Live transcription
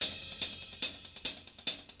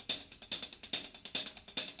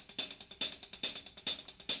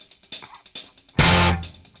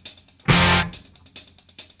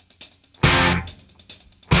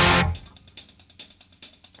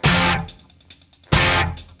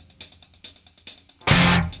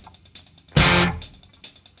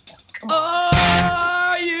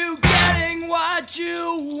what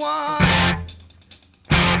you want?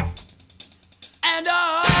 And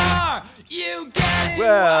are you getting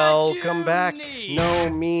Welcome what you back. need? No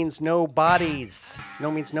means no bodies.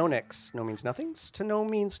 No means no nicks. No means nothings. To no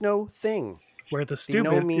means no thing. Where the no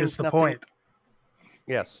stupid means is the nothing. point.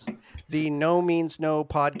 Yes. The No Means No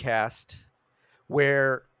podcast,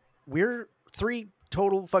 where we're three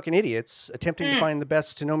total fucking idiots attempting to find the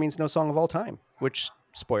best To No Means No song of all time, which,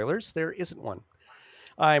 spoilers, there isn't one.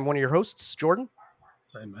 I'm one of your hosts, Jordan.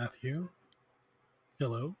 I'm Matthew.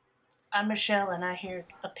 Hello. I'm Michelle, and I hear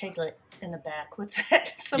a piglet in the back. What's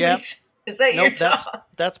that? Yep. Is that your Nope, dog?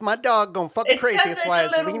 that's my dog going fucking It crazy. sounds That's like why a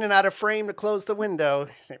it's little- leaning out of frame to close the window.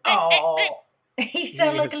 Oh, he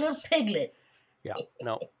sounds like a Yes. little piglet. Yeah,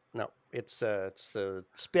 no. It's a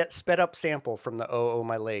sped up sample from the "Oh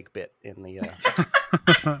My Leg" bit in the.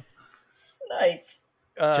 Nice.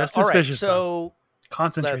 Just all as right, vicious, so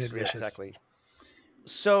Concentrated that's vicious. exactly.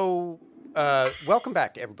 So, welcome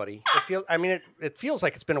back, everybody. It feels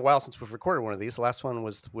like it's been a while since we've recorded one of these. The last one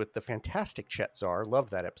was with the fantastic Chet Zar.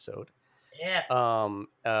 Loved that episode. Yeah.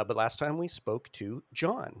 But last time we spoke to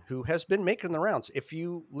John, who has been making the rounds. If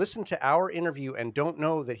you listen to our interview and don't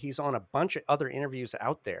know that he's on a bunch of other interviews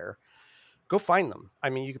out there, go find them. I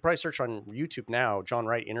mean, you could probably search on YouTube now, John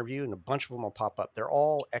Wright interview, and a bunch of them will pop up. They're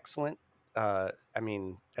all excellent.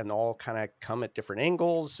 And all kind of come at different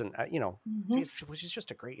angles, and which is just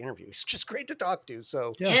a great interview. It's just great to talk to.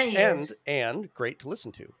 So Yeah, he is. and great to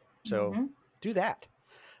listen to. So do that,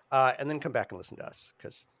 and then come back and listen to us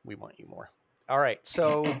because we want you more. All right.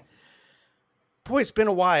 So, boy, it's been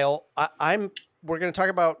a while. We're going to talk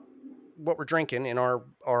about what we're drinking in our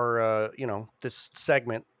this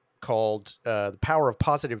segment called The Power of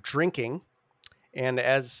Positive Drinking. And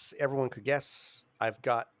as everyone could guess, I've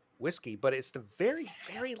got whiskey, but it's the very,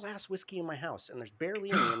 very last whiskey in my house, and there's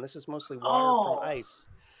barely any, and this is mostly water from ice.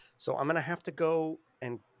 So I'm going to have to go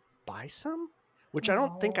and buy some, which I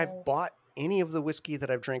don't think I've bought any of the whiskey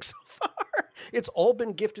that I've drank so far. It's all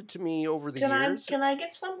been gifted to me over the years. Can I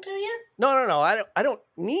give some to you? No. I don't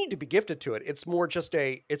need to be gifted to it. It's more just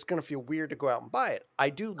it's going to feel weird to go out and buy it.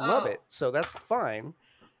 I do love it, so that's fine.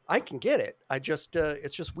 I can get it. I just,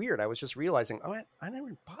 it's just weird. I was just realizing, I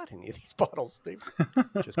never bought any of these bottles. They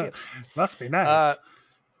just gifts. Must be nice.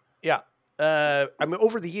 Yeah. I mean,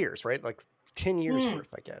 over the years, right? Like 10 years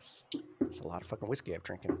worth, I guess. It's a lot of fucking whiskey I've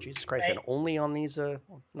drinking. Jesus Christ. Right. And only on these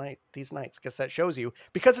nights. I guess that shows you,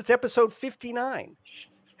 because it's episode 59,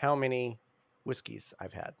 how many whiskeys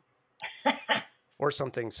I've had. Or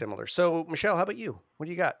something similar. So, Michelle, how about you? What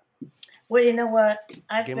do you got? Well, you know what?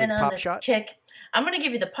 I've Give me been the on pop this shot? kick. I'm going to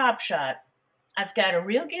give you the pop shot. I've got a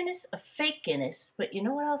real Guinness, a fake Guinness, but you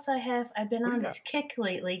know what else I have? I've been What do on you this kick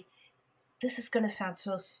lately. This is going to sound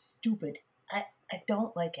so stupid. I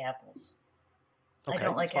don't like apples. Okay, I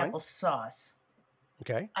don't like that's fine. applesauce.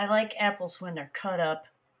 Okay. I like apples when they're cut up.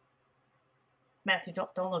 Matthew,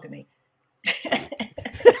 don't look at me.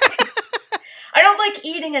 I don't like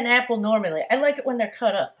eating an apple normally. I like it when they're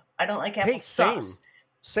cut up. I don't like Hey, applesauce.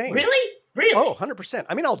 Same. Really? Oh, 100%.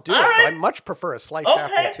 I mean, I'll do All it, right. but I much prefer a sliced Okay.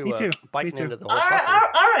 apple Me to too. biting Me too. into the All whole right, fucking.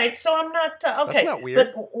 all right, so I'm not okay. That's not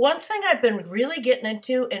weird. But one thing I've been really getting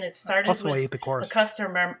into, and it started Also, I with ate the course. a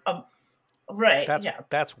customer. Right?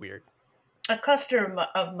 That's weird. A customer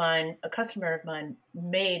of mine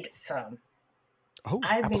made some. Oh,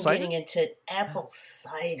 I've apple been cider? getting into apple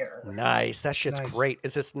cider. Nice. That shit's Nice. great.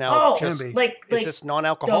 Is this now Oh, just Can be. like is this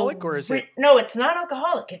non-alcoholic or is it No, it's not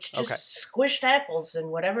alcoholic. It's just Okay. squished apples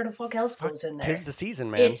and whatever the fuck else goes in there. Tis the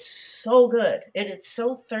season, man. It's so good, and it's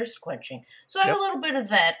so thirst quenching. So I have Yep. a little bit of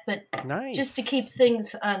that, but Nice. just to keep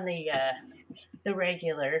things on the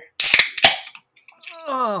regular.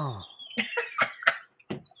 Oh.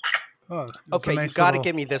 Oh, it's Okay, a nice you got to little-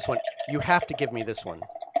 give me this one. You have to give me this one.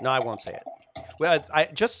 No, I won't say it. Well,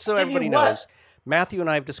 just so Give you everybody what? knows, Matthew and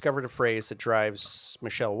I have discovered a phrase that drives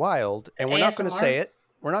Michelle wild, and we're not going to ASMR? say it.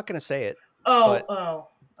 We're not going to say it, Oh,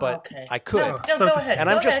 but okay. I could. No, So go dis- ahead. and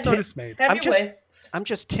go I'm just ahead. so dismayed. Have I'm your just- way. I'm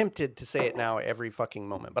just tempted to say it now every fucking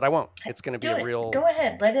moment, but I won't. It's going to be Do a it. real Go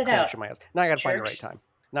ahead. Let it clench out. in my ass. Now I got to find the right Jerks. time.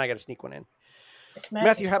 Now I got to sneak one in. It's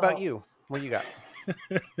Matthew, how about fault. you? What do you got?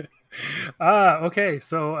 Okay.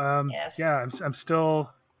 So, Yes. yeah, I'm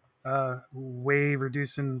still way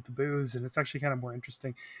reducing the booze, and it's actually kind of more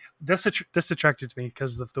interesting. This attracted me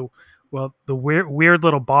because of the weird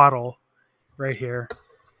little bottle right here.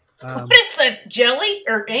 What is that, jelly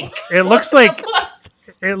or ink? It looks What like the fuck?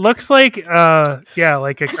 it looks like like a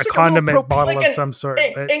like a little condiment bottle Like of an some sort.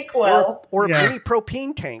 But, Inkwell. Or a Yeah. mini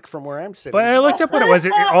propane tank from where I'm sitting. but I looked up what it was.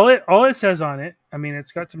 All it says on it. I mean,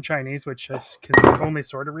 it's got some Chinese, which I can only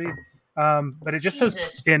sort of read. But it just Jesus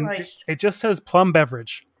says Christ. it just says plum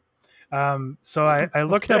beverage. So I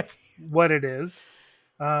looked up what it is,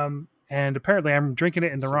 and apparently I'm drinking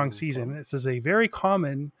it in the wrong season. This is a very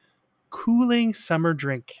common cooling summer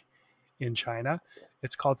drink in China.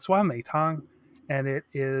 It's called swanmeitang, and it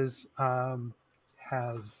is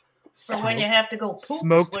has So when you have to go poop, is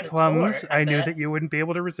smoked what it's plums. for, I knew bet. that you wouldn't be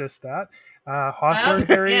able to resist that. Hawthorn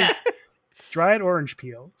berries, Yeah. dried orange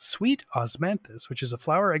peel, sweet osmanthus, which is a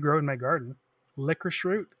flower I grow in my garden, licorice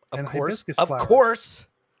root, and hibiscus Of flowers. course.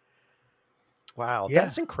 Wow, Yeah.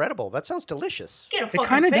 that's incredible. That sounds delicious. Get a It fucking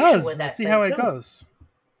kind of facial does. with We'll that see thing, how too. it goes.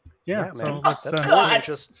 Yeah, man. so That's let's more than God.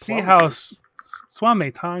 just see plum how juice.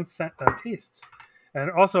 swanmeitang tastes. And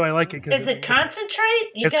also, I like it because Is it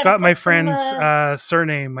concentrate? You it's gotta got my put some, friend's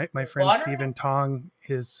surname. My friend water in Stephen Tong.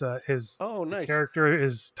 His Oh, nice. character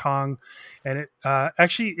is Tong, and it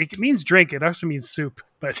actually it means drink. It also means soup,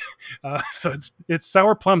 but so it's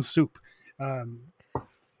sour plum soup.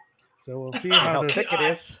 So we'll see How how thick it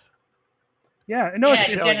is. Yeah, no, Yeah, it's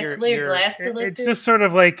you Michelle, got a you're- clear you're- glass to look it's through. just sort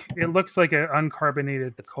of like it looks like an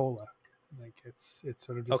uncarbonated cola. Like it's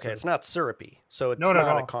sort of just Okay, it's not syrupy, so it's Not at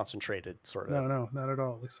not a all. concentrated sort of. no, not at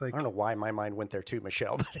all. It looks like I don't know why my mind went there too,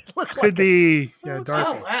 Michelle, but it looked could like be Oh, it's dark.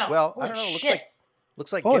 Oh, wow. Well, I Holy don't know. shit.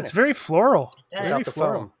 Looks like Oh, Guinness it's very floral. That Very without the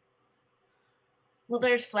floral. foam Well,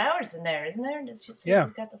 there's flowers in there, isn't there? It's just, Yeah.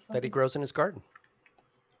 you've got the that he fucking- grows in his garden.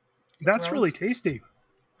 That's Gross. really tasty.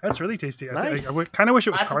 That's really tasty. Nice. I kind of wish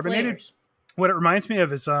it was Lots of carbonated. flavors. What it reminds me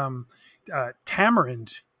of is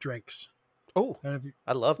tamarind drinks. Oh, I don't know if you-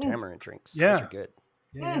 I love tamarind drinks. Those Yeah. are good.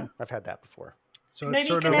 yeah. I've had that before. So Maybe it's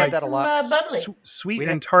you sort can of had add like that a some lot. bubbly. sweet We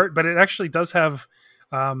and had- tart, but it actually does have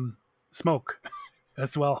smoke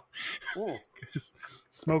as well. Ooh, 'Cause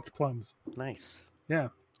smoked plums. nice. Yeah.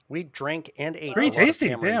 We drank and ate pretty a lot of tasty,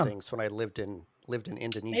 tamarind damn. things when I lived in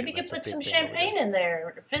Indonesia. Maybe you could That's a put big some thing over champagne in there,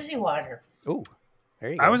 or fizzy water. there. Ooh, there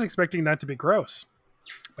you go. I was expecting that to be gross,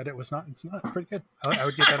 but it was not. It's not. It's pretty good. I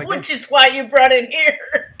would get that again. Which is why you brought it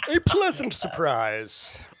here. a pleasant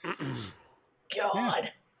surprise.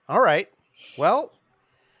 God. All right. Well,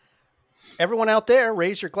 everyone out there,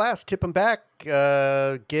 raise your glass, tip them back,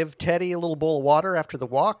 give Teddy a little bowl of water after the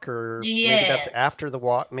walk, or maybe that's Yes. after the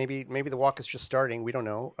walk. Maybe the walk is just starting. We don't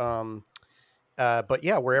know. But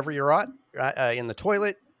yeah, wherever you're at, in the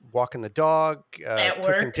toilet, walking the dog, At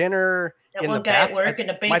cooking work. dinner, That in one the guy at bath. work in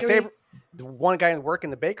the My bakery. favorite, the one guy at work in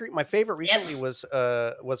the bakery. My favorite recently was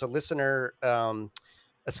a listener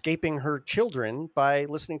escaping her children by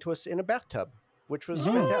listening to us in a bathtub, which was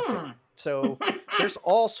fantastic. So there's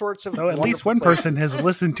all sorts of So at least wonderful one person places. has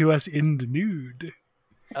listened to us in the nude.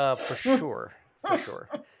 For sure.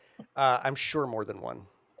 I'm sure more than one,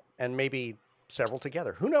 and maybe several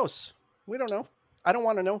together. Who knows? We don't know. I don't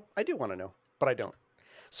want to know. I do want to know, but I don't.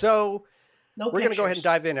 So No we're going to go ahead and pictures.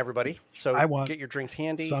 dive in, everybody. So I want get your drinks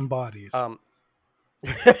handy. Some bodies.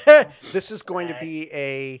 This is going to be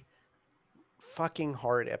a fucking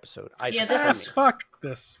hard episode. Yeah, this promise. is- Fuck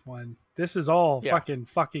this one. This is all Yeah. fucking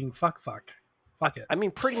fuck. Fuck it. I mean,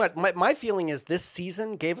 pretty much. My feeling is this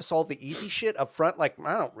season gave us all the easy shit up front. Like,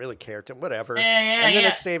 I don't really care to whatever. Yeah, and then yeah.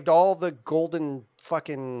 it saved all the golden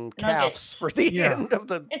fucking calves Nuggets. for the Yeah. end of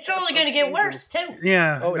the. It's only going to season. get worse, too.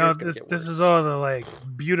 Yeah. Oh, it no, is gonna this get this worse. is all the like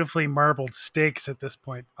beautifully marbled steaks at this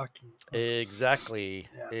point. Fucking. Exactly.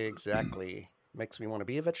 Yeah. Exactly. Makes me want to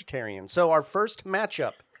be a vegetarian. So our first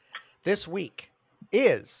matchup this week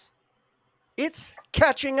is It's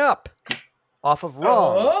Catching Up off of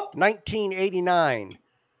Wrong, Oh. 1989.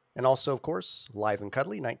 And also, of course, Live and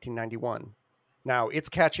Cuddly, 1991. Now, It's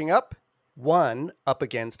Catching Up won up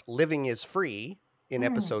against Living is Free in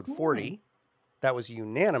episode 40. That was a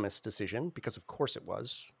unanimous decision because, of course, it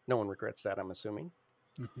was. No one regrets that, I'm assuming.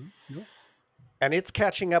 Yep. And It's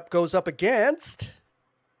Catching Up goes up against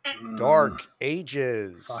Dark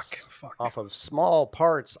Ages. Fuck. Off of Small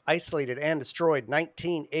Parts, Isolated and Destroyed,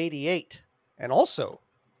 1988. And also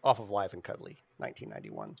off of Live and Cuddly,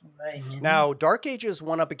 1991. Right. Now, Dark Ages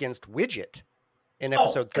won up against Widget in Oh,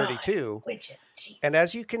 episode God. 32. Widget. Jesus. And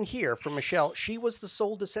as you can hear from Michelle, she was the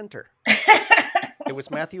sole dissenter. It was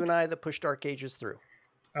Matthew and I that pushed Dark Ages through.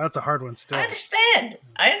 That's a hard one still. I understand.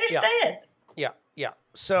 Yeah.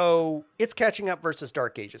 So It's Catching Up versus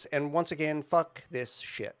Dark Ages. And once again, fuck this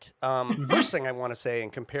shit. First thing I want to say in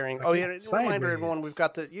comparing, reminder Sideways. everyone, we've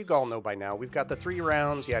got you all know by now, we've got the 3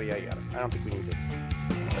 rounds, yada, yada, yada. I don't think we need to.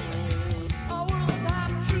 A world without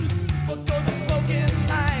truth, for those unspoken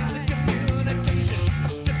lines and communication. A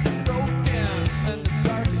strip's broken, and the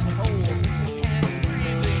dark is cold and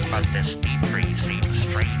freezing. But this deep tree seems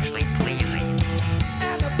strangely pleasing.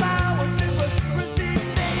 And the power drippers receive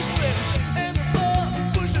facelifts, and the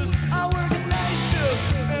thorn bushes are working glaciers,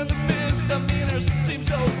 and the misdemeanors seem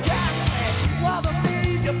so ghastly, while the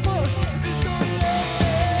media push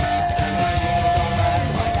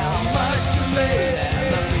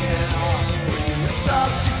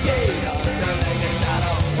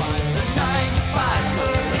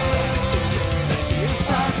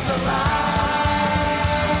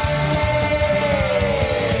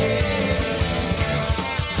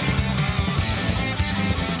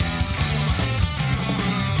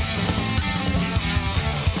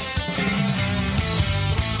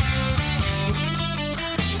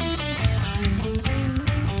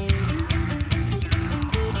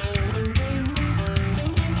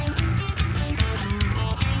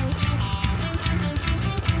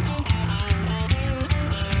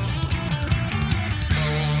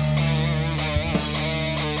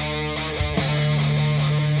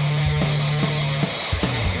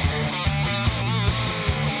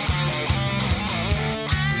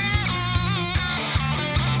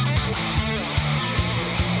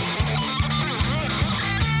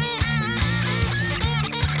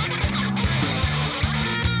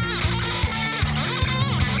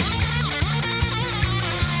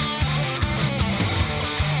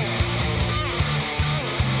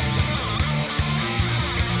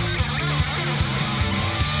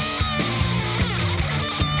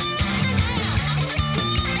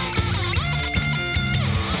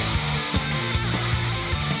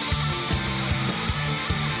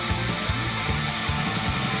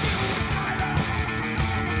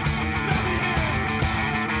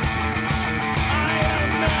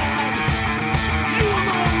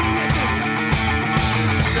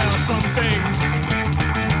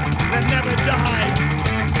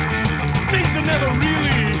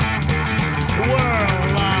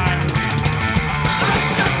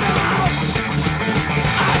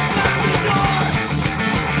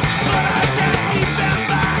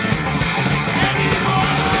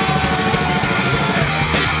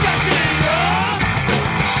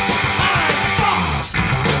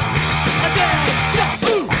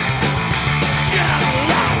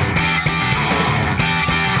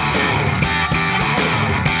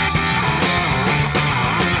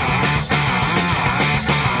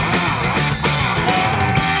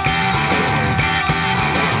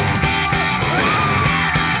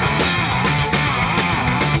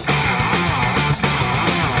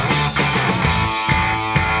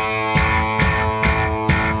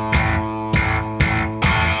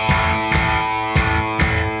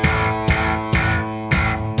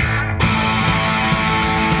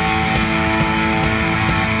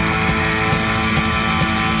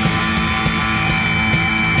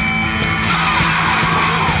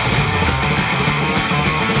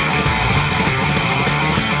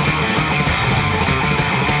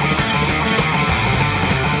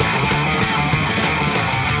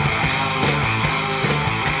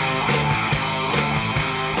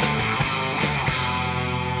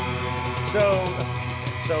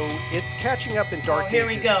It's Catching Up and Dark here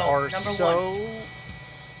we Ages go. are Number so.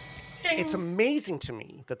 Ding. It's amazing to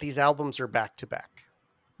me that these albums are back to back.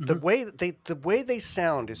 The way they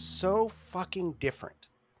sound is so fucking different,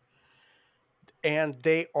 and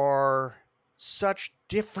they are such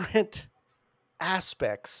different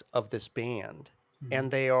aspects of this band, and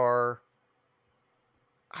they are.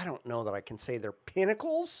 I don't know that I can say they're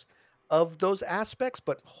pinnacles of those aspects,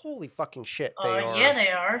 but holy fucking shit, they are. Yeah, they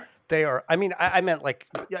are. They are. I mean, I meant like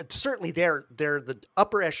certainly they're the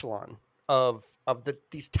upper echelon of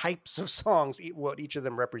these types of songs, what each of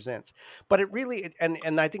them represents. But it really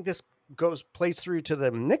and I think this plays through to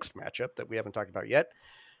the next matchup that we haven't talked about yet.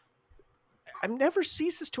 It never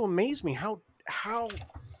ceases to amaze me how.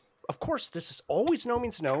 Of course, this is always No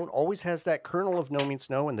Means No. It always has that kernel of No Means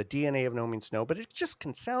No and the DNA of No Means No, but it just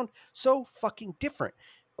can sound so fucking different.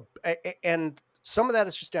 And some of that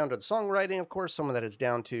is just down to the songwriting, of course. Some of that is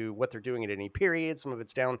down to what they're doing at any period. Some of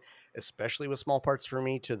it's down, especially with Small Parts for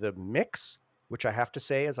me, to the mix, which I have to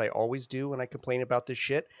say, as I always do when I complain about this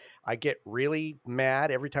shit, I get really mad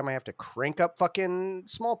every time I have to crank up fucking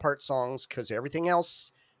Small Part songs because everything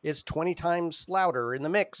else is 20 times louder in the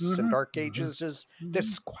mix, and Dark Ages is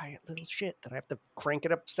this quiet little shit that I have to crank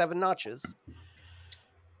it up 7 notches.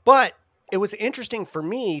 But it was interesting for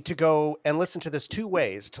me to go and listen to this 2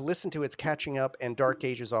 ways, to listen to It's Catching Up and Dark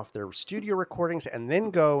Ages off their studio recordings, and then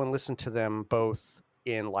go and listen to them both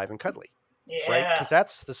in Live and Cuddly. Yeah. Right? Because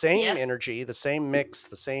that's the same energy, the same mix,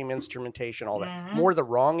 the same instrumentation, all that. More the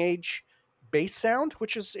Wrong Age bass sound,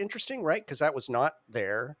 which is interesting, right? Because that was not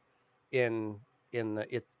there in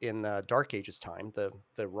Dark Ages time,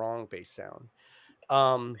 the wrong bass sound.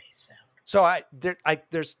 So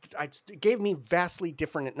it gave me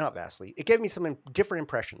it gave me some different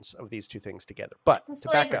impressions of these 2 things together. But to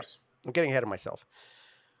back up, I'm getting ahead of myself.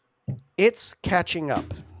 It's Catching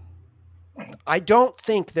Up. I don't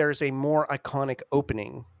think there's a more iconic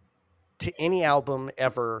opening to any album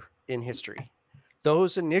ever in history.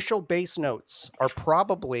 Those initial bass notes are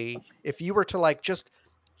probably, if you were to like just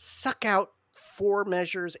suck out 4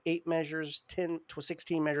 measures, 8 measures, 10 to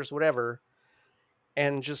 16 measures, whatever,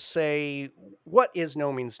 and just say, what is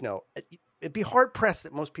No Means No? It'd be hard pressed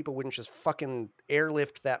that most people wouldn't just fucking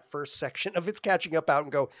airlift that first section of It's Catching Up out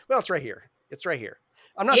and go, well, it's right here. It's right here.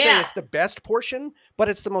 I'm not saying it's the best portion, but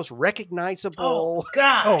it's the most recognizable. Oh,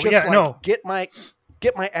 God. Get my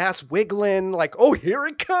ass wiggling. Like, oh, here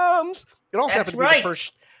it comes. It also happened to be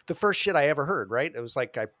the first shit I ever heard, right? It was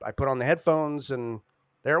like, I put on the headphones and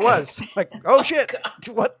there it was. Like, oh shit.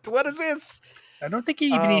 What is this? I don't think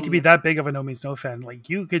you even need to be that big of a No Means No fan. Like,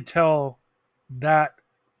 you could tell that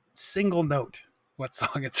single note what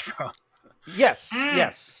song it's from. Yes.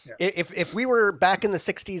 Yeah. If we were back in the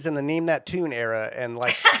 60s in the Name That Tune era, and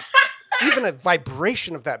like even a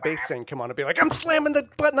vibration of that bass thing come on, and be like, I'm slamming the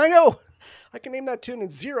button. I know I can name that tune in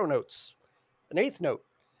 0 notes, an 8th note.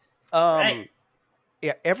 Right.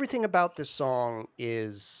 Yeah, everything about this song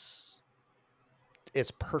is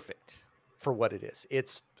perfect for what it is.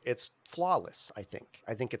 It's flawless, I think.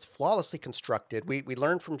 I think it's flawlessly constructed. We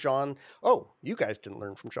learned from John. Oh, you guys didn't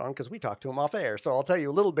learn from John because we talked to him off air. So I'll tell you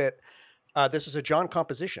a little bit. This is a John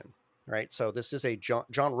composition, right? So this is a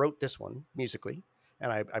John wrote this one musically,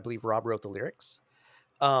 and I believe Rob wrote the lyrics.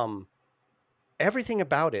 Everything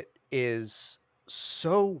about it is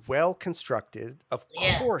so well constructed, of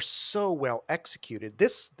course, so well executed.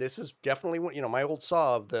 This is definitely one, my old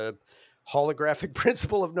saw of the holographic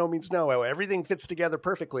principle of No Means No, how everything fits together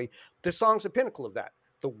perfectly. This song's a pinnacle of that.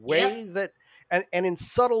 The way that, and in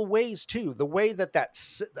subtle ways too, the way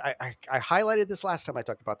I highlighted this last time I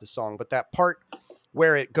talked about this song, but that part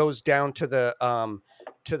where it goes down to the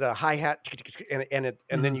hi-hat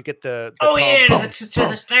and then you get the tom, to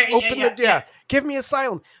the snare. Give me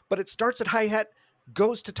Asylum, but it starts at hi-hat,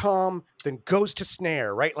 goes to tom, then goes to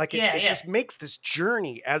snare, right? Like it just makes this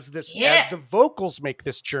journey as the vocals make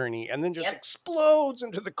this journey, and then just explodes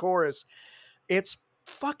into the chorus. It's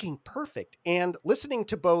fucking perfect. And listening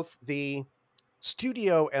to both the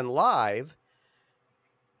studio and live,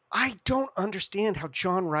 I don't understand how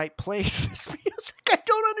John Wright plays this music. I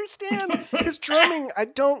don't understand his drumming. I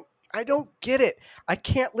don't get it. I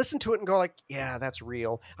can't listen to it and go like, yeah, that's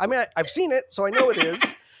real. I mean, I've seen it, so I know it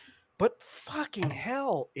is. But fucking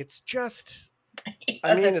hell, it's just,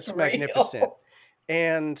 it's real. Magnificent.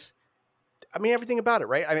 And I mean, everything about it,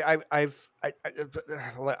 right? I mean,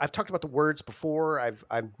 I've talked about the words before.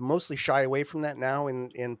 I'm mostly shy away from that now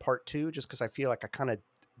in part 2, just because I feel like I kind of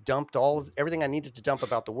dumped everything I needed to dump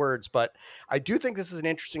about the words. But I do think this is an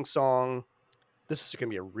interesting song. This is going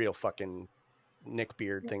to be a real fucking Nick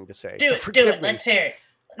Beard thing to say. Do it. Let's hear it.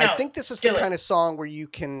 I think this is the kind of song where you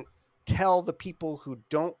can tell the people who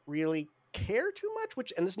don't really care too much,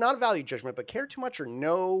 which, and it's not a value judgment, but care too much or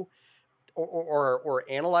know or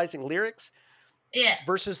analyzing lyrics Yeah.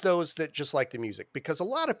 versus those that just like the music. Because a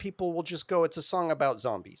lot of people will just go, it's a song about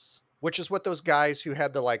zombies, which is what those guys who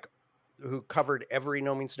had who covered every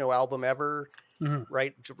No Means No album ever,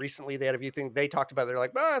 right? Recently they had a few things they talked about. They're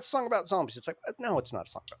like, it's a song about zombies. It's like, no, it's not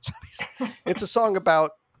a song about zombies. It's a song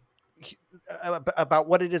about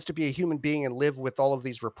what it is to be a human being and live with all of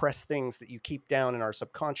these repressed things that you keep down in our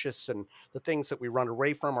subconscious, and the things that we run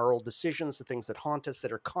away from, our old decisions, the things that haunt us,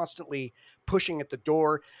 that are constantly pushing at the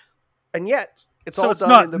door. And yet it's all done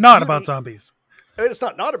not, in the not beauty. about zombies. It's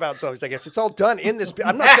not about zombies, I guess. It's all done in this.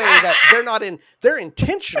 I'm not saying that they're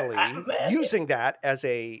intentionally using that as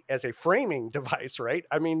a framing device, right?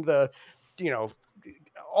 I mean,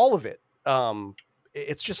 all of it.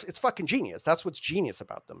 It's fucking genius. That's what's genius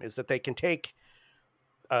about them, is that they can take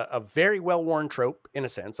a very well-worn trope, in a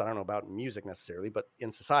sense. I don't know about music necessarily, but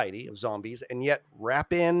in society, of zombies, and yet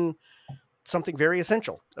wrap in something very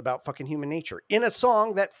essential about fucking human nature in a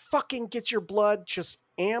song that fucking gets your blood just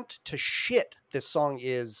amped to shit. This song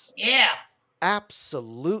is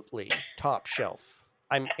absolutely top shelf.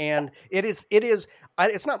 And it is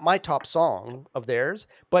it's not my top song of theirs,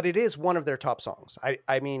 but it is one of their top songs.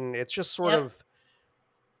 I mean, it's just sort of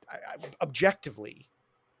objectively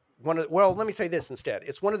let me say this instead.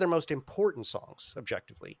 It's one of their most important songs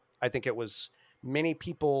objectively. I think it was many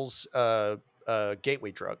people's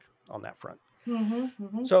gateway drug on that front.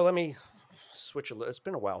 So let me switch a little. It's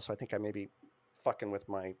been a while, so I think I may be fucking with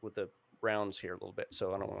the rounds here a little bit,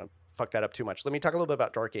 so I don't want to fuck that up too much. Let me talk a little bit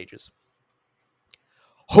about Dark Ages.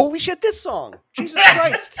 Holy shit, this song! Jesus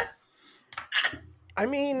Christ! I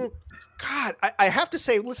mean, God, I have to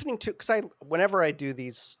say, listening to, because whenever we're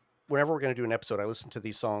going to do an episode, I listen to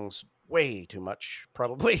these songs way too much,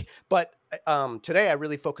 probably. But today I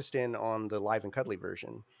really focused in on the Live and Cuddly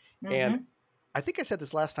version. And I think I said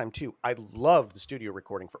this last time too. I love the studio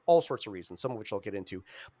recording for all sorts of reasons, some of which I'll get into.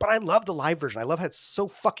 But I love the live version. I love how it's so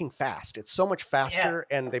fucking fast. It's so much faster,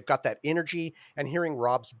 and they've got that energy. And hearing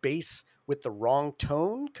Rob's bass with the wrong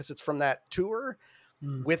tone, because it's from that tour,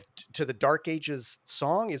 to the Dark Ages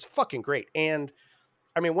song, is fucking great. And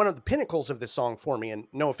I mean, one of the pinnacles of this song for me, and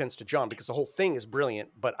no offense to John, because the whole thing is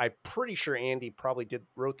brilliant, but I'm pretty sure Andy probably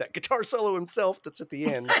wrote that guitar solo himself that's at the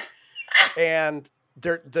end. And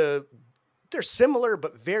they're similar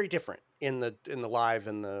but very different in the live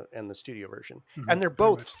and the studio version. And they're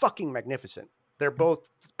both fucking magnificent. They're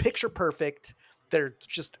both picture perfect. They're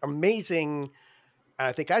just amazing. And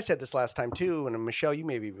I think I said this last time too, and Michelle, you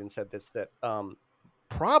maybe even said this, that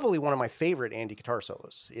probably one of my favorite Andy guitar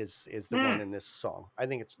solos is the one in this song. I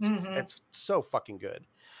think it's so fucking good.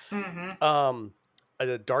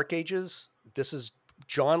 The Dark Ages, this is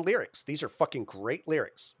John lyrics. These are fucking great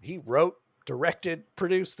lyrics. He wrote, directed,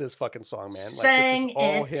 produced this fucking song, man. This is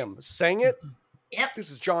all him. Sang it. Yep. This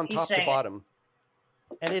is John top to bottom.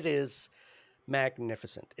 And it is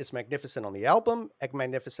magnificent. It's magnificent on the album,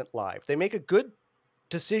 magnificent live. They make a good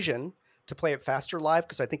decision to play it faster live,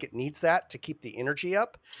 because I think it needs that to keep the energy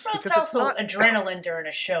up. Well, it's also adrenaline during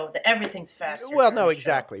a show, that everything's faster. Well, no,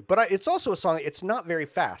 exactly. But it's also a song, it's not very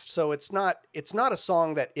fast. So it's not a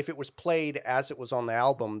song that if it was played as it was on the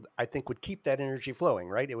album, I think would keep that energy flowing,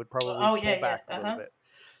 right? It would probably pull back a little bit.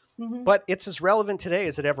 But it's as relevant today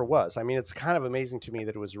as it ever was. I mean, it's kind of amazing to me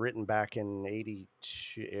that it was written back in 88.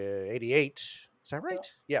 Is that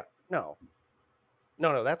right? Yeah. No,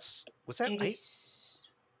 was that 80,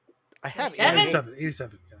 I have 87.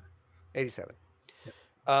 87. Yep.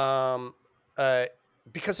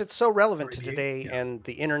 Because it's so relevant to 88, today and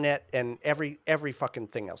the internet and every fucking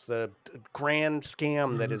thing else. The grand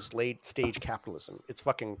scam that is late stage capitalism. It's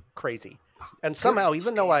fucking crazy. And somehow,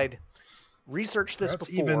 even though I'd researched this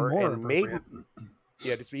before and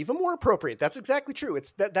it's even more appropriate. That's exactly true.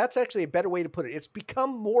 That's actually a better way to put it. It's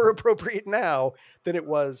become more appropriate now than it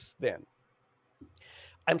was then.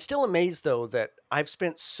 I'm still amazed, though, that I've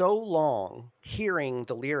spent so long hearing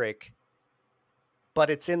the lyric,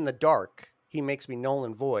 but it's in the dark, he makes me null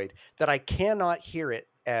and void, that I cannot hear it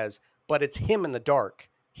as, but it's him in the dark,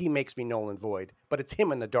 he makes me null and void, but it's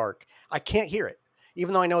him in the dark. I can't hear it,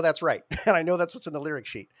 even though I know that's right. And I know that's what's in the lyric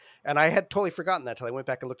sheet. And I had totally forgotten that till I went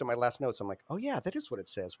back and looked at my last notes. I'm like, oh yeah, that is what it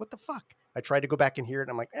says. What the fuck? I tried to go back and hear it.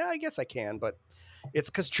 And I'm like, I guess I can, but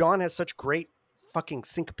it's because John has such great fucking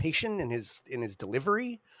syncopation in his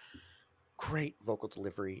delivery. Great vocal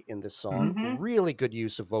delivery in this song. Really good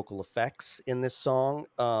use of vocal effects in this song.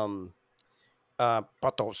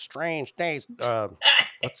 But those strange days.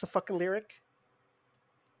 What's the fucking lyric?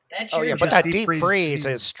 That's Oh your yeah, but just that deep deep freeze freeze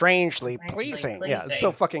is is strangely strangely pleasing. Yeah, it's so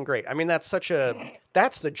pleasing. fucking great. I mean, that's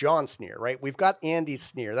the John sneer, right? We've got Andy's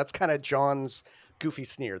sneer. That's kind of John's goofy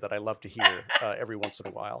sneer that I love to hear every once in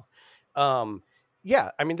a while. Um,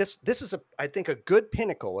 yeah, I mean, this is I think a good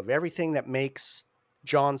pinnacle of everything that makes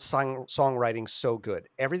John's songwriting so good.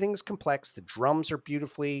 Everything's complex. The drums are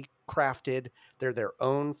beautifully crafted. They're their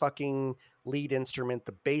own fucking lead instrument.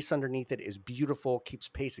 The bass underneath it is beautiful, keeps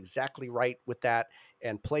pace exactly right with that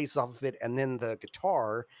and plays off of it. And then the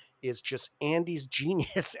guitar is just Andy's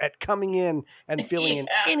genius at coming in and filling in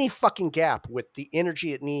Yeah. any fucking gap with the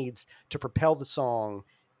energy it needs to propel the song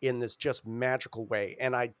in this just magical way.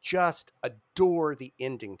 And I just adore the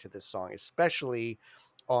ending to this song, especially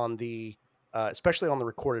on the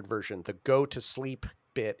recorded version. The go to sleep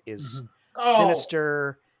bit is Oh,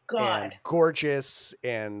 sinister and God. gorgeous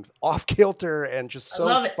and off kilter and just I so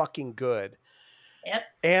love it. fucking good. Yep.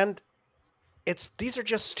 And these are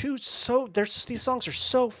just these songs are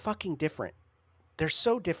so fucking different. They're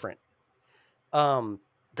so different. That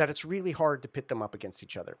it's really hard to pit them up against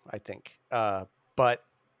each other, I think. But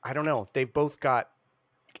I don't know. They've both got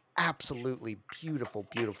absolutely beautiful,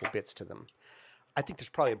 beautiful bits to them. I think there's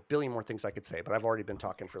probably a billion more things I could say, but I've already been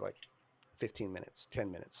talking for like 15 minutes,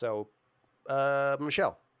 10 minutes. So,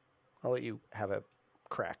 Michelle, I'll let you have a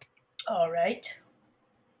crack. All right.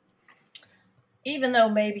 Even though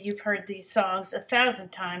maybe you've heard these songs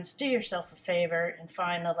 1,000 times, do yourself a favor and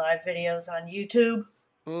find the live videos on YouTube.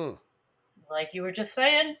 Like you were just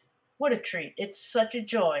saying, what a treat. It's such a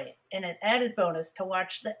joy and an added bonus to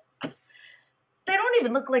watch the. They don't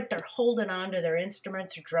even look like they're holding on to their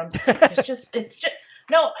instruments or drumsticks. it's just,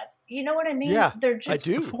 no, you know what I mean? Yeah, They're just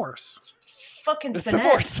I do. The force. fucking It's finesse. the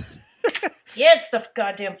force. Yeah, it's the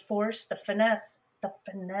goddamn force, the finesse,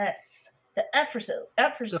 the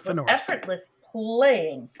effortless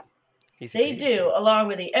playing. They do, along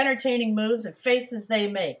with the entertaining moves and faces they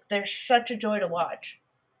make. They're such a joy to watch.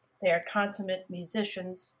 They are consummate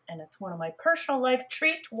musicians, and it's one of my personal life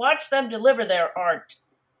treats to watch them deliver their art.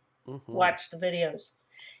 Mm-hmm. Watch the videos.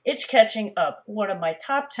 It's catching up. One of my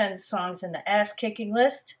top 10 songs in the ass-kicking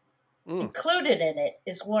list. Included in it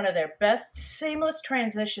is one of their best seamless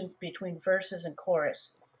transitions between verses and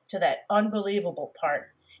chorus to that unbelievable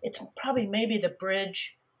part. It's probably maybe the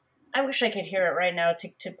bridge. I wish I could hear it right now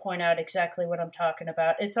to point out exactly what I'm talking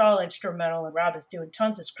about. It's all instrumental, and Rob is doing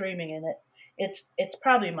tons of screaming in it. It's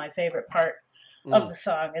probably my favorite part of the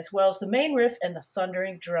song, as well as the main riff and the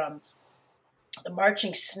thundering drums. The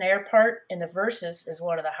marching snare part in the verses is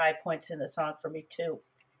one of the high points in the song for me, too.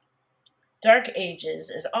 Dark Ages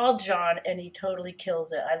is all John, and he totally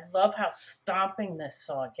kills it. I love how stomping this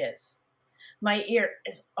song is. My ear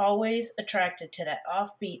is always attracted to that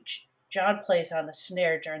offbeat John plays on the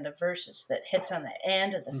snare during the verses that hits on the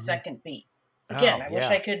end of the second beat. Again, I wish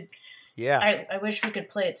I could. Yeah. I wish we could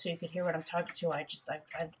play it so you could hear what I'm talking to. I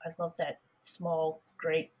love that small,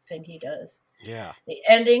 great thing he does. Yeah. The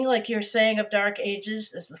ending, like you're saying, of Dark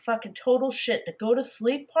Ages is the fucking total shit. The go to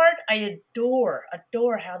sleep part, I adore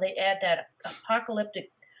how they add that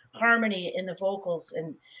apocalyptic harmony in the vocals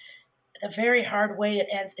and the very hard way it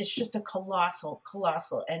ends. It's just a colossal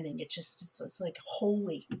ending. It's like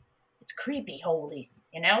holy. It's creepy holy,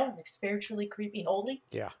 like spiritually creepy holy.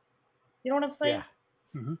 Yeah. You know what I'm saying? Yeah.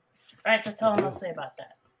 Mm-hmm. Right, that's all I'll say about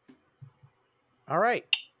that. All right.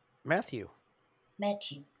 Matthew.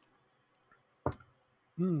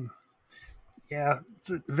 Yeah,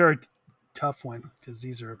 it's a very tough one because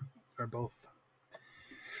these are both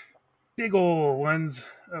big old ones.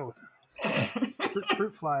 Oh,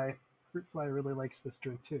 fruit fly really likes this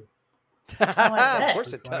drink too. Of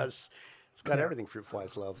course it does. It's got everything fruit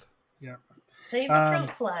flies love. Yeah. Save the fruit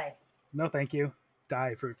fly. No, thank you.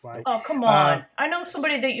 Die, fruit fly. Oh, come on. I know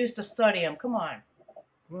somebody that used to study him. Come on.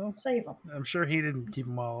 Well, save him. I'm sure he didn't keep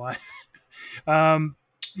them all alive.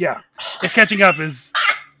 Yeah. It's catching up is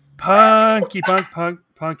punkity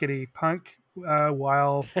punk,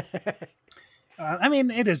 while I mean,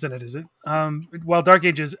 it is and it isn't. While Dark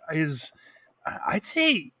Ages is, I'd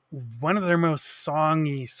say, one of their most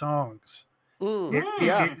songy songs.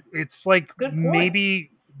 It's like maybe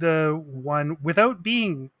the one, without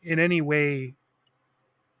being in any way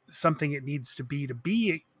something it needs to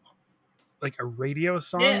be like a radio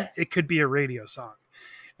song. Yeah. It could be a radio song,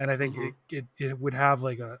 and I think it would have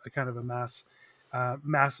like a kind of a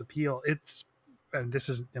mass appeal. And this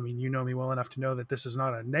is, I mean, you know me well enough to know that this is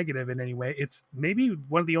not a negative in any way. It's maybe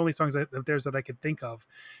one of the only songs of theirs that I could think of,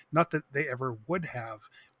 not that they ever would have,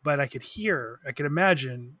 but I could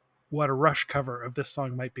imagine what a Rush cover of this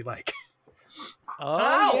song might be like.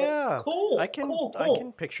 Oh, yeah. Cool. I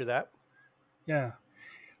can picture that. Yeah.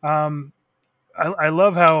 I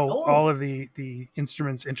love how Oh. all of the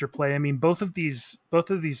instruments interplay. I mean, both of these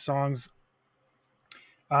songs.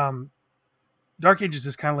 Dark Ages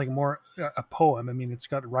is kind of like more a poem. I mean, it's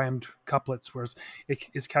got rhymed couplets, whereas it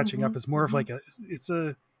is catching up as more of like it's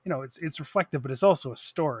reflective, but it's also a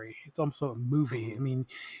story. It's also a movie. I mean,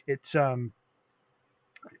 it's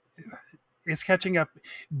catching up.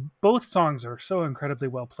 Both songs are so incredibly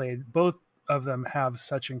well played. Both of them have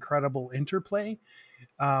such incredible interplay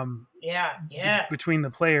between the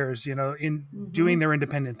players, in doing their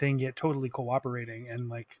independent thing, yet totally cooperating and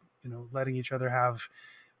like, letting each other have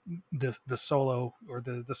the solo or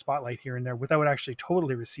the spotlight here and there without actually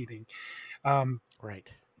totally receding.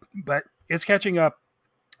 Right. But it's catching up.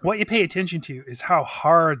 What you pay attention to is how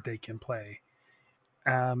hard they can play.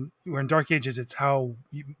 Where in Dark Ages, it's how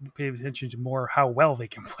you pay attention to more how well they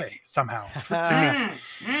can play somehow to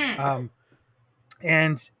me.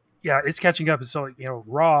 And yeah, it's catching up. So,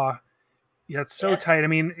 raw. Yeah, it's so tight. I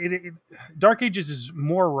mean, Dark Ages is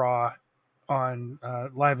more raw on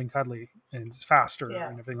Live and Cuddly, and it's faster and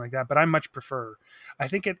everything like that. But I much prefer. I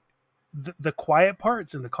think the quiet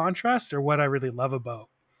parts and the contrast are what I really love about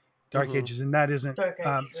Dark Ages, and that isn't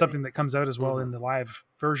something that comes out as well in the live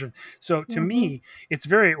version. So to me, it's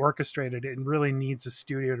very orchestrated. It really needs a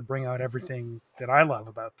studio to bring out everything that I love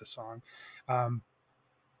about the song.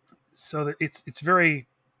 So that it's very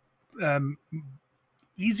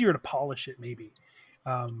easier to polish it, maybe.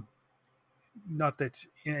 Not that,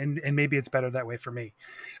 and maybe it's better that way for me.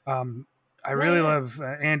 I really love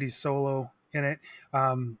Andy's solo in it.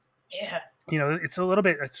 It's a little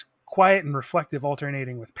bit, it's quiet and reflective,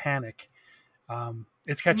 alternating with panic.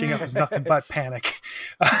 It's catching up as nothing but panic.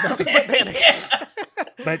 Nothing but panic.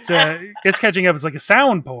 But it's catching up as like a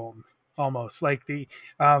sound poem, almost like the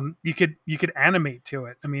you could animate to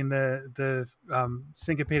it. I mean, the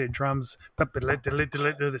syncopated drums,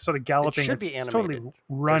 the sort of galloping. It should be it's animated. totally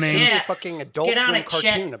running. There should be a fucking Adult Swim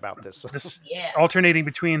cartoon about this. Alternating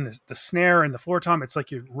between the snare and the floor tom. It's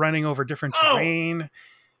like you're running over different terrain.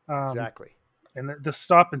 Exactly. And the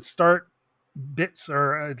stop and start bits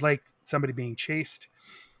are like somebody being chased.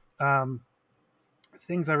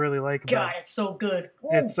 Things I really like about God, it's so good. Ooh.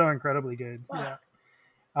 It's so incredibly good. Wow.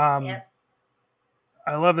 Yeah.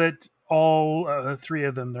 I love that all three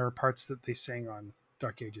of them, there are parts that they sing on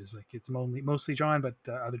Dark Ages. Like it's mostly John, but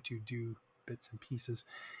the other two do bits and pieces.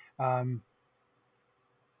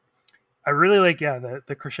 I really like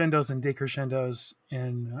the crescendos and decrescendos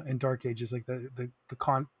in Dark Ages, like the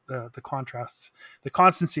contrasts, the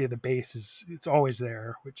constancy of the bass it's always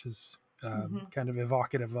there, which is kind of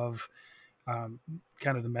evocative of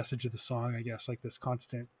kind of the message of the song, I guess, like this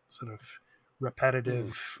constant sort of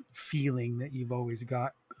repetitive feeling that you've always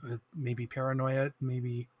got, maybe paranoia,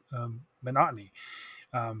 maybe monotony,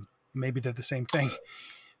 maybe they're the same thing.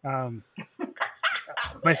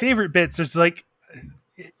 My favorite bits, there's like,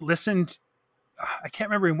 listened, I can't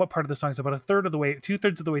remember in what part of the song, it's about 2/3 of the way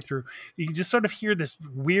through, you can just sort of hear this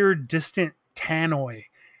weird distant tannoy,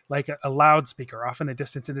 like a loudspeaker off in the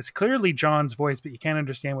distance, and it's clearly John's voice, but you can't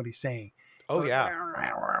understand what he's saying. Oh, yeah.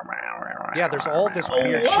 Yeah, there's all this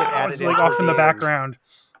weird shit added like off in the background.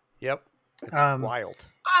 Yep. It's wild.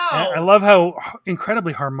 I love how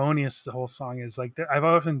incredibly harmonious the whole song is. Like, I've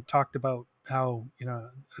often talked about how,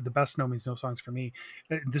 the best No Means No songs for me,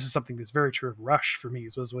 this is something that's very true of Rush for me,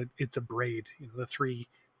 was with It's a Braid, the three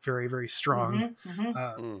very, very strong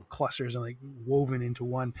clusters and like woven into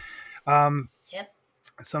one.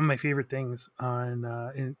 Some of my favorite things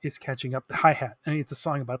on It's Catching Up, the hi-hat. I mean, it's a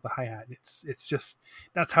song about the hi-hat. It's just,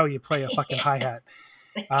 that's how you play a fucking hi-hat.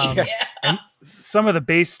 And some of the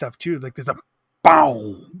bass stuff too, like there's a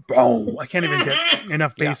boom, boom. I can't even get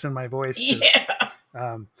enough bass in my voice.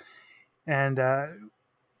 And I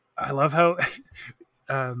love how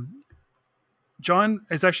John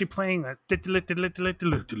is actually playing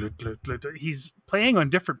he's playing on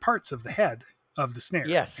different parts of the head of the snare.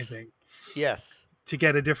 Yes. I think. Yes. To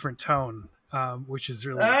get a different tone, which is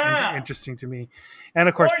really interesting to me. And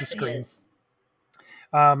of course the scream.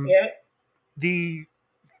 The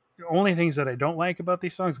only things that I don't like about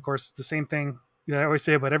these songs, of course, the same thing that I always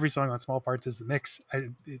say about every song on Small Parts, is the mix. I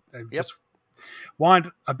just want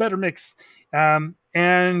a better mix. And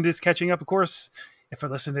It's Catching Up, of course. If I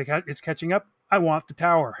listen to It's Catching Up, I want the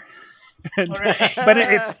tower. But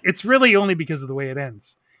it's really only because of the way it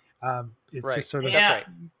ends. It's just sort of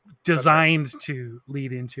designed to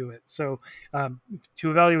lead into it. So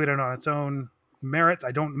to evaluate it on its own merits,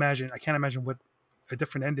 I can't imagine what a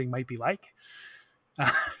different ending might be like.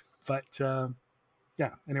 But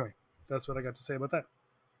anyway, that's what I got to say about that.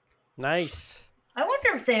 Nice. I wonder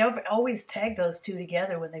if they always tagged those two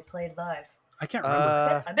together when they played live. I can't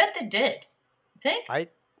remember. I bet they did. Think? I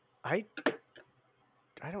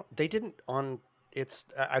don't. They didn't on. It's.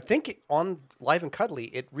 I think on Live and Cuddly,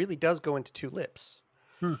 it really does go into two lips,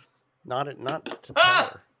 not to the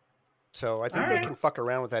tower. So I think they Alright. can fuck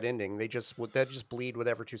around with that ending. They just bleed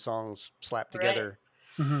whatever two songs slap Right. together.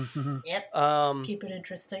 Yep. Keep it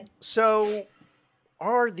interesting. So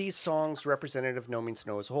are these songs representative of No Means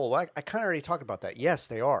No as a whole? I kind of already talked about that. Yes,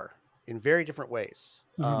 they are in very different ways.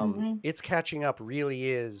 It's Catching Up really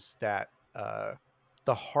is that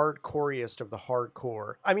the hardcoreiest of the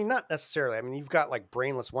hardcore. I mean, not necessarily. I mean, you've got like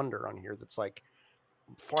Brainless Wonder on here that's like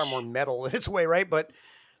far more metal in its way, right? But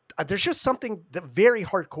there's just something very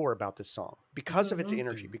hardcore about this song because of its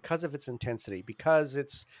energy, because of its intensity, because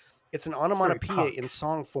it's an onomatopoeia in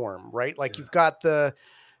song form, right? Like you've got the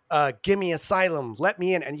gimme asylum, let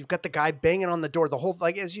me in, and you've got the guy banging on the door. The whole,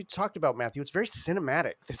 like as you talked about, Matthew, it's very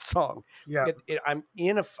cinematic. This song, that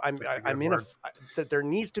there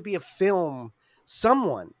needs to be a film.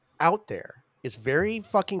 Someone out there is very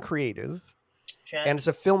fucking creative. And as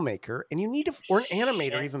a filmmaker, and you need to, or an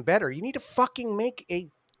animator, even better, you need to fucking make a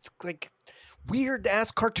like weird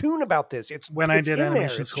ass cartoon about this. When I did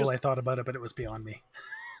animation school, just, I thought about it, but it was beyond me.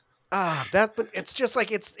 But it's just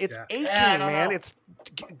like it's aching, man. It's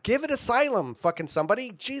give it asylum, fucking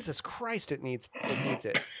somebody. Jesus Christ, it needs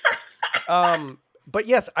it. But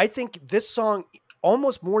yes, I think this song,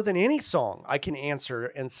 almost more than any song, I can answer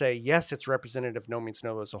and say yes, it's representative of No Means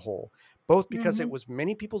No as a whole. Both because it was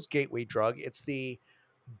many people's gateway drug. It's the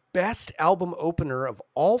best album opener of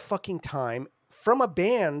all fucking time from a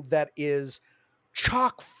band that is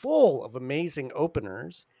chock full of amazing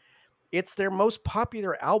openers. It's their most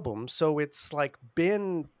popular album, so it's like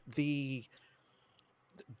been the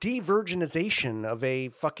de-virginization of a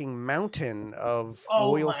fucking mountain of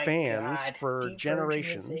loyal fans for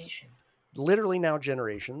generations. Literally now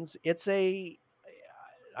generations. It's a,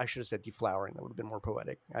 I should have said deflowering. That would have been more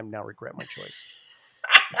poetic. I now regret my choice.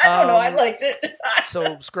 I don't know. I liked it.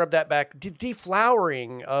 So scrub that back.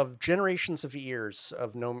 Deflowering of generations of years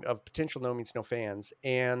of potential No Means No fans,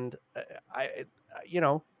 and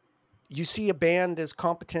you see a band as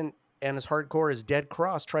competent and as hardcore as Dead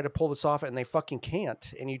Cross try to pull this off, and they fucking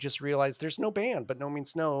can't. And you just realize there's no band, but No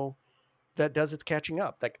Means No that does It's Catching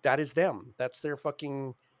Up. Like that is them. That's their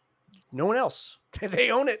fucking. No one else.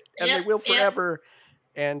 They own it, and they will forever.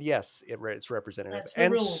 And yes, it's representative. That's the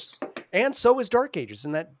rules. And so is Dark Ages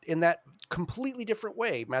in that completely different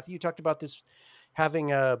way. Matthew, you talked about this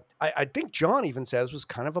having I think John even says was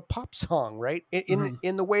kind of a pop song, right?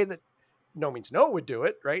 In the way that No Means No would do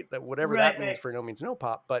it, right? That whatever that means for No Means No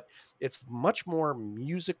pop, but it's much more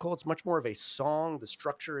musical. It's much more of a song. The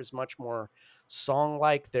structure is much more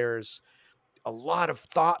song-like. There's a lot of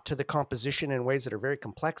thought to the composition in ways that are very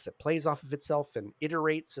complex, that plays off of itself and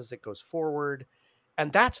iterates as it goes forward.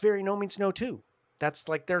 And that's very No Means No too. That's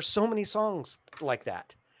like, there's so many songs like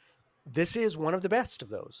that. This is one of the best of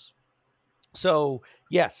those. So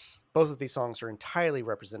yes, both of these songs are entirely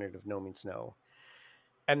representative of No Means No.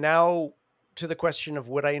 And now to the question of,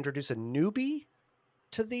 would I introduce a newbie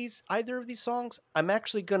to either of these songs? I'm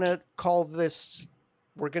actually going to call this,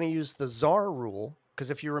 we're going to use the czar rule. Because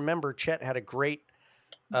if you remember, Chet had a great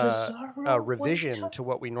revision to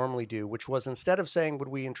what we normally do, which was, instead of saying, would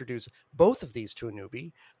we introduce both of these to a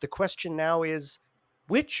newbie? The question now is,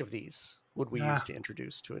 which of these would we use to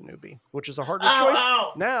introduce to a newbie? Which is a harder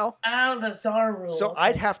choice now. The czar rule. So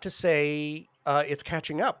I'd have to say It's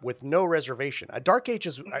Catching Up with no reservation. Dark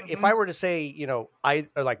Ages, if I were to say, I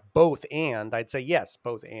like both and, I'd say yes,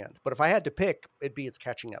 both and. But if I had to pick, it'd be It's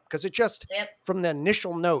Catching Up. Because it just, from the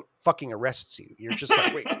initial note, fucking arrests you. You're just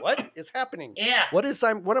like, wait, what is happening? Yeah. What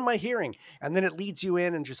am I hearing? And then it leads you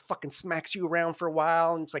in and just fucking smacks you around for a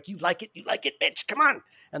while. And it's like, you like it, bitch, come on.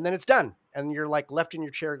 And then it's done. And you're like left in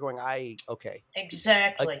your chair going, okay.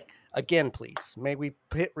 Exactly. Again, please. May we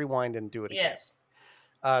hit rewind and do it again?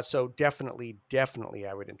 Yes. So definitely,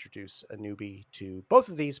 I would introduce a newbie to both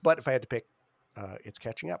of these. But if I had to pick, It's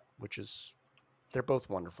Catching Up, which is, they're both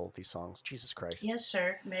wonderful, these songs. Jesus Christ. Yes,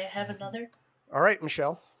 sir. May I have another? All right,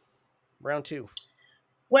 Michelle. Round 2.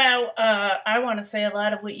 Well, I want to say a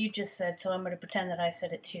lot of what you just said, so I'm going to pretend that I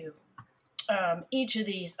said it too. Each of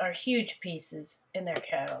these are huge pieces in their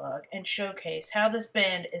catalog and showcase how this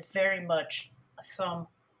band is very much a sum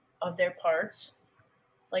of their parts.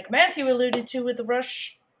 Like Matthew alluded to with the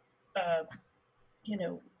Rush,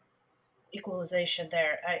 equalization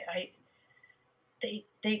there.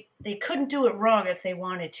 They couldn't do it wrong if they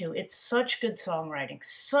wanted to. It's such good songwriting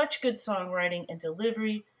and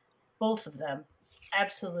delivery, both of them,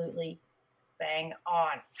 absolutely bang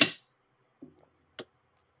on.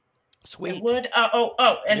 Sweet.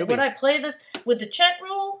 And would I play this with the Chet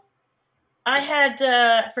rule?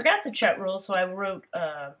 I forgot the chat rule, so I wrote,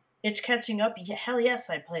 it's catching up. Yeah, hell yes,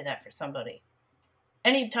 I'd play that for somebody.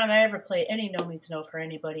 Anytime I ever play any No Means No for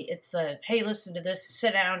anybody, it's the, hey, listen to this,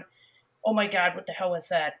 sit down, oh my god, what the hell was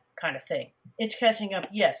that kind of thing. It's catching up,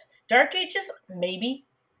 yes. Dark Ages, maybe,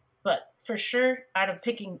 but for sure, out of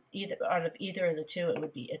either of the two, it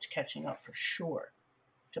would be It's Catching Up for sure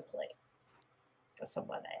to play for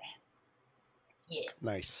somebody. Yeah.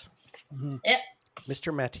 Nice. Mm-hmm. Yep.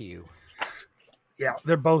 Mr. Matthew. Yeah,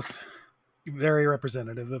 they're both very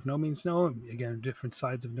representative of No Means No. Again, different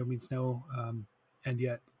sides of No Means No, and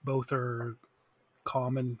yet both are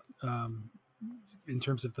common in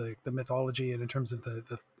terms of the mythology and in terms of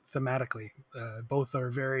the thematically. Both are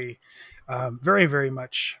very, very, very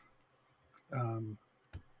much.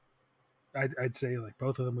 I'd say like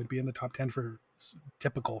both of them would be in the top 10 for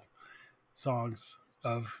typical songs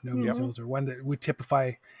of No Means No's, or one that would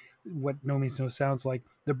typify what No Means No sounds like.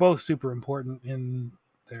 They're both super important in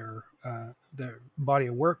their body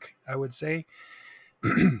of work, I would say.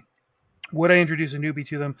 Would I introduce a newbie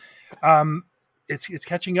to them? It's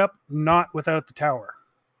catching up, not without the tower.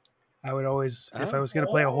 I would always, if I was going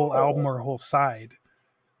to play a whole album or a whole side,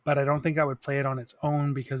 but I don't think I would play it on its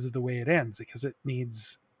own because of the way it ends, because it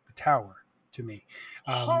needs the tower to me.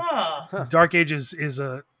 Dark Ages is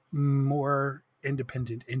a more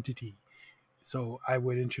independent entity, so I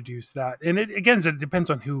would introduce that. And it depends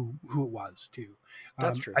on who it was too.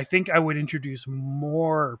 That's true. I think I would introduce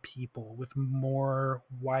more people with more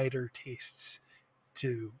wider tastes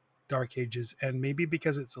to Dark Ages, and maybe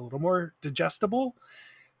because it's a little more digestible,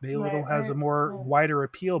 maybe a little has a more wider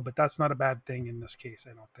appeal, but that's not a bad thing in this case,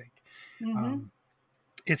 I don't think.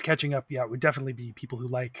 It's catching up. Yeah, it would definitely be people who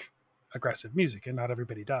like aggressive music, and not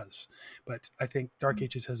everybody does. But I think Dark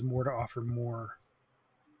Ages has more to offer, more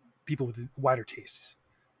people with wider tastes.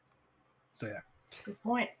 So yeah. Good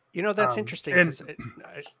point. You know, that's interesting. And,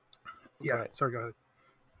 Go ahead. Sorry, go ahead.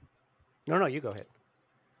 No, you go ahead.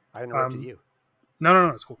 I interrupted you. No,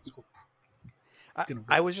 it's cool. It's cool.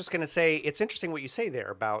 I was just going to say, it's interesting what you say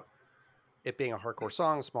there about it being a hardcore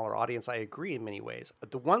song, smaller audience. I agree in many ways.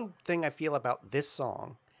 But the one thing I feel about this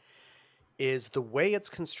song is the way it's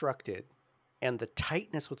constructed and the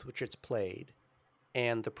tightness with which it's played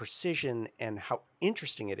and the precision and how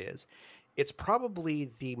interesting it is. It's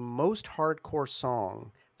probably the most hardcore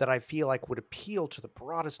song that I feel like would appeal to the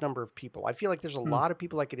broadest number of people. I feel like there's a lot of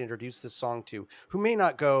people I could introduce this song to who may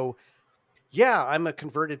not go, yeah, I'm a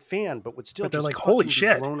converted fan, but would still just like, holy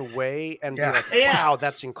shit, be blown away and be like, wow,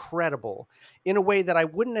 that's incredible. In a way that I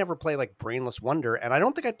wouldn't ever play like Brainless Wonder, and I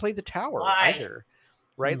don't think I'd play The Tower either.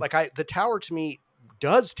 Right? Like The Tower to me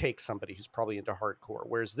does take somebody who's probably into hardcore,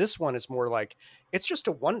 whereas this one is more like, it's just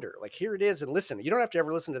a wonder. Like, here it is, and listen. You don't have to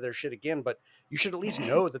ever listen to their shit again, but you should at least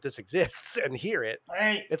know that this exists and hear it.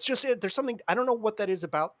 Right. It's just, there's something, I don't know what that is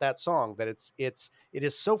about that song, that it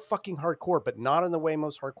is so fucking hardcore, but not in the way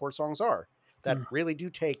most hardcore songs are, that really do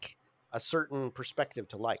take a certain perspective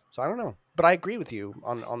to like. So I don't know, but I agree with you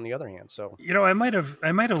on the other hand. So, you know, I might have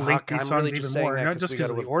linked these songs really even more, not just because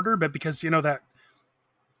of the order, but because, you know, that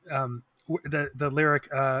the lyric,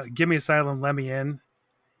 give me asylum, let me in.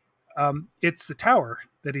 It's the tower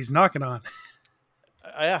that he's knocking on.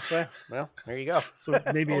 Yeah. Well, there you go. So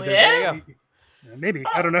maybe, maybe,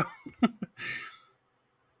 I don't know.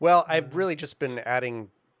 Well, I've really just been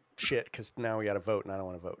adding shit because now we got to vote and I don't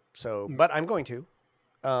want to vote. So, but I'm going to.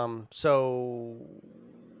 So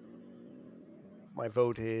my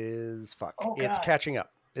vote is it's catching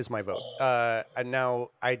up is my vote. And now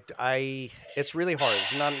it's really hard.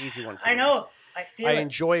 It's not an easy one for me. I know. I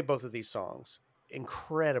enjoy both of these songs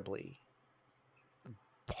incredibly.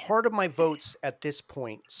 Part of my votes at this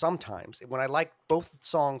point, sometimes when I like both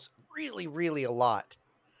songs really, really a lot,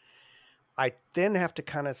 I then have to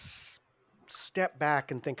kind of step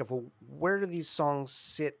back and think of, well, where do these songs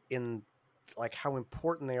sit in, like, how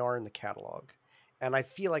important they are in the catalog. And I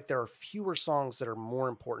feel like there are fewer songs that are more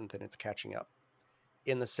important than It's Catching Up,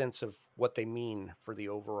 in the sense of what they mean for the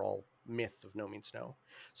overall myth of No Means No.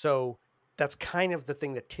 So that's kind of the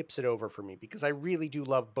thing that tips it over for me, because I really do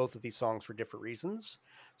love both of these songs for different reasons.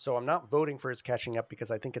 So I'm not voting for It's Catching Up because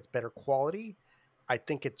I think it's better quality. I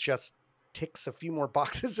think it just ticks a few more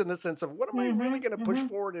boxes in the sense of, what am I really going to push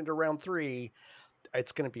forward into round 3?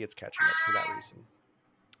 It's going to be It's Catching Up for that reason.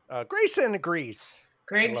 Grayson agrees.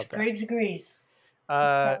 Griggs agrees.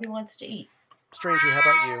 He wants to eat. Stranger, how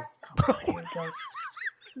about you? Here it goes.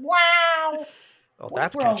 Wow. Oh,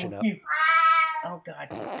 that's catching up. Oh, God.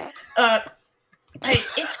 Hey,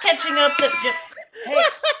 it's catching up. Hey,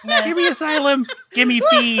 no. Give me asylum. Give me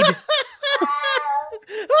feed.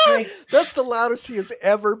 That's the loudest he has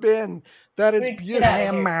ever been. That is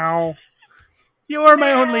beautiful. Meow. You're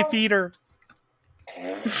my only feeder.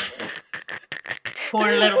 Poor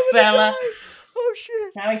little fella. Oh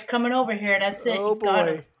shit! Now he's coming over here. That's it. Oh You've got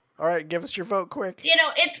him. boy! All right, give us your vote quick. You know,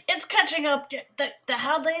 it's catching up. The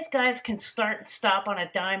how these guys can start and stop on a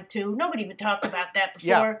dime too. Nobody even talked about that before.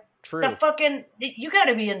 Yeah, true. The fucking you got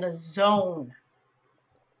to be in the zone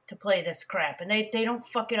to play this crap, and they don't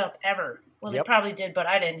fuck it up ever. Well, Yep. they probably did, but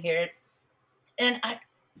I didn't hear it. And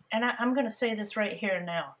I'm gonna say this right here and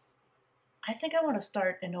now. I think I want to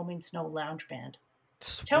start a No Means No lounge band.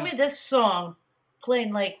 Tell me Sweet. this song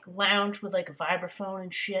playing like lounge with like a vibraphone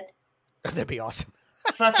and shit. That'd be awesome.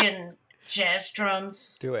 Fucking jazz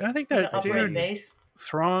drums. Do it. And I think You know, that upright dude bass.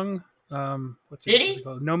 Throng, what's Did it he?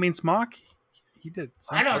 called? No Means Mock. He did.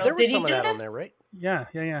 I don't know. There was Did he some of do that this? on there, right? Yeah.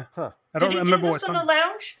 Huh. I don't Did he remember do what this in the song.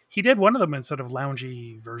 lounge? He did one of them in sort of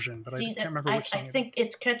loungy version, but I See, can't remember which song. I think it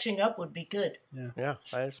it's catching up would be good. Yeah,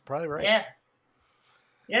 that's probably right.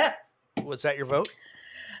 Yeah. Was that your vote?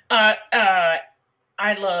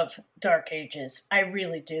 I love Dark Ages. I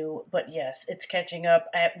really do. But yes, it's catching up.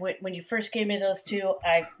 When you first gave me those two,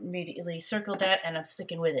 I immediately circled that, and I'm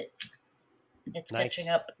sticking with it. It's Nice. catching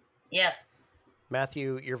up. Yes.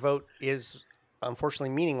 Matthew, your vote is unfortunately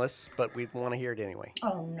meaningless, but we want to hear it anyway.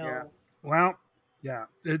 Oh no. Yeah. Well, yeah,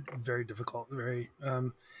 it's very difficult. Very,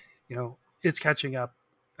 it's catching up.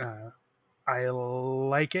 I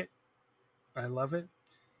like it. I love it.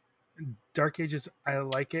 Dark Ages, I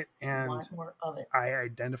like it, and Want more of it. I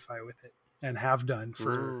identify with it and have done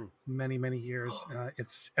for many, many years.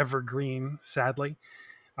 It's evergreen, sadly.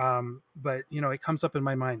 But, it comes up in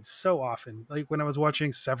my mind so often. Like when I was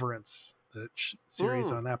watching Severance, the series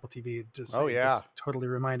on Apple TV, it just totally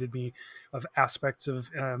reminded me of aspects of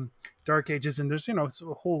Dark Ages. And there's, it's a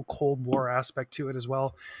whole Cold War aspect to it as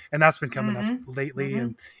well. And that's been coming up lately.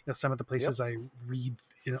 And some of the places I read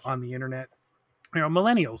on the internet,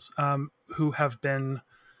 millennials who have been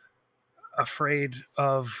afraid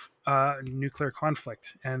of nuclear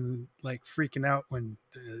conflict and like freaking out when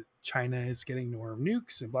China is getting more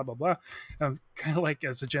nukes and blah blah blah. Kind of like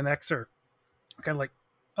as a Gen Xer, kind of like,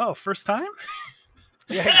 oh, first time.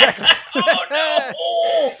 Yeah, exactly.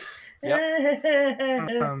 Oh no!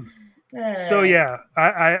 Yep. So yeah,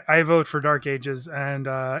 I vote for Dark Ages, and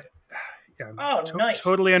Nice.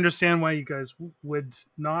 totally understand why you guys would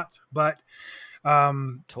not, but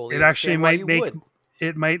Totally it actually understand why might you make would.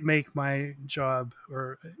 it might make my job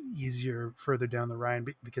or easier further down the line,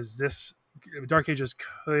 because this Dark Ages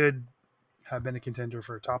could have been a contender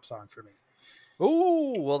for a top song for me.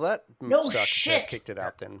 Oh, well, that No sucks. shit. That kicked it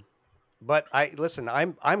out then. But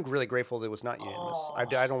I'm really grateful that it was not unanimous. I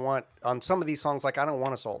don't want on some of these songs, like I don't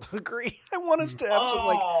want us all to agree. I want us to have some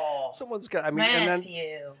like someone's got. I mean, and then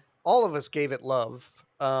Matthew. all of us gave it love.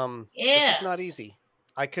 This Yes. is not easy.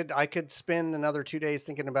 I could spend another 2 days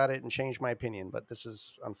thinking about it and change my opinion, but this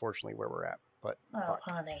is unfortunately where we're at. But Oh, fuck.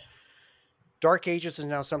 honey. Dark Ages is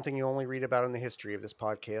now something you only read about in the history of this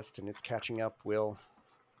podcast, and it's catching up. We'll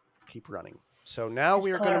keep running. So now It's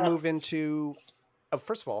we are caught going to up. move into,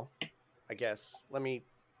 first of all, I guess, let me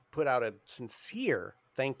put out a sincere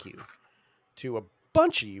thank you to a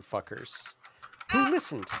bunch of you fuckers who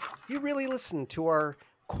listened. You really listened to our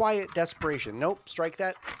quiet desperation. Nope, strike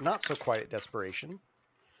that. Not so quiet desperation.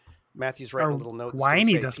 Matthew's writing Our a little note. that's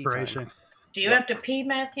whiny gonna say tea time. desperation. Do you have to pee,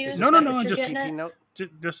 Matthew? Is Is this No, a- no, is no, this a just- PP getting it? note?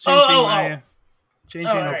 Just Oh, changing oh, my changing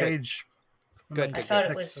Oh, the alright. page. Good, I good, thought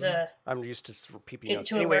good. it was. I'm used to PP Get notes.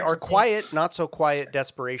 to Anyway, our emergency. quiet, not so quiet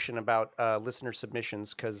desperation about listener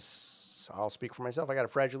submissions, because I'll speak for myself. I got a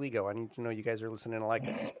fragile ego. I need to know you guys are listening and like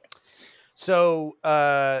us. So,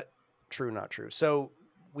 true, not true. So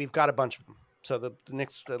we've got a bunch of them. So the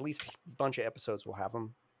next, at least bunch of episodes will have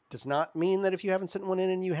them. Does not mean that if you haven't sent one in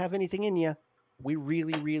and you have anything in you, we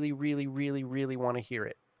really, really, really, really, really want to hear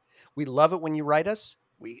it. We love it when you write us.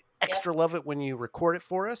 We extra love it when you record it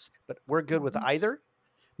for us, but we're good with either.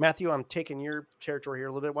 Matthew, I'm taking your territory here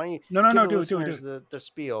a little bit. Why don't you No, give the do listeners it. the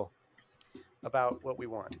spiel about what we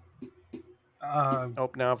want? Uh,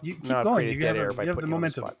 Oh, now You keep I've going. created You dead have air a- by you have putting the you on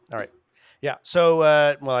the momentum. spot. All right. Yeah. So,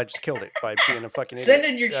 well, I just killed it by being a fucking idiot. Send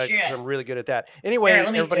in your shit. 'Cause I'm really good at that. Anyway, Here,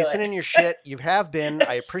 let me everybody do it. send in your shit. You have been.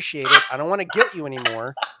 I appreciate it. I don't want to guilt you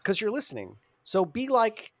anymore because you're listening. So be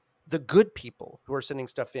like the good people who are sending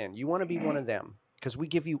stuff in. You want to be one of them because we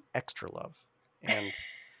give you extra love. And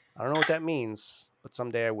I don't know what that means, but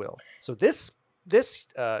someday I will. So this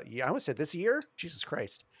I almost said this year. Jesus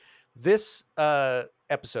Christ. This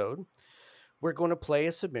episode, we're going to play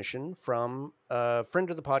a submission from a friend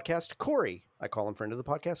of the podcast, Corey. I call him friend of the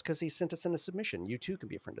podcast because he sent us in a submission. You too can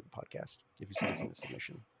be a friend of the podcast if you send us in a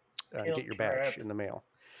submission and get your badge in the mail.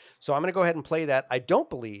 So I'm going to go ahead and play that. I don't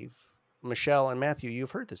believe, Michelle and Matthew,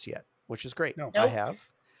 you've heard this yet. which is great. No. I Nope. have.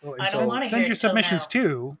 Well, I don't send, wanna send hear your it till submissions now.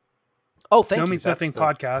 to Oh, thank no you. means That's nothing the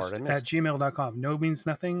part I podcast at missed. gmail.com. No means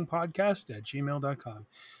nothing podcast at gmail.com.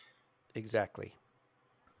 Exactly.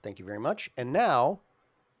 Thank you very much. And now,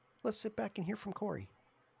 let's sit back and hear from Corey.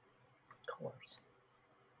 Of course.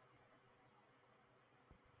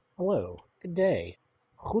 Hello, good day.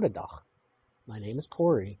 Goedendag. My name is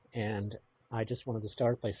Corey, and I just wanted to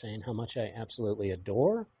start by saying how much I absolutely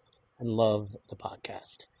adore and love the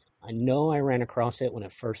podcast. I know I ran across it when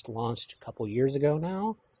it first launched a couple years ago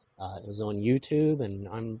now. It was on YouTube, and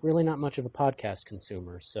I'm really not much of a podcast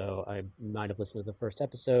consumer, so I might have listened to the first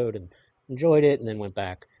episode and enjoyed it and then went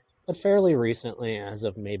back. But fairly recently, as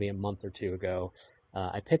of maybe a month or two ago,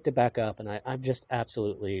 I picked it back up, and I've just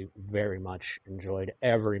absolutely very much enjoyed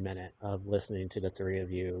every minute of listening to the three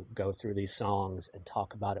of you go through these songs and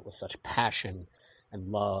talk about it with such passion and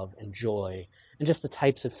love and joy, and just the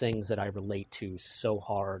types of things that I relate to so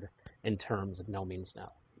hard in terms of No Means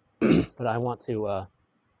No. But I want to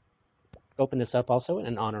open this up also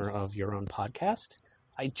in honor of your own podcast.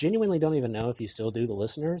 I genuinely don't even know if you still do the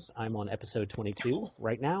listeners. I'm on episode 22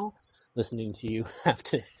 right now, listening to you have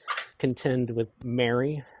to contend with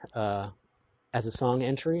Mary as a song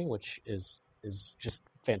entry, which is just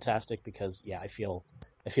fantastic because I feel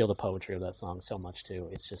the poetry of that song so much too.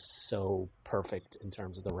 It's just so perfect in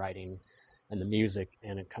terms of the writing and the music,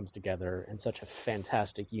 and it comes together in such a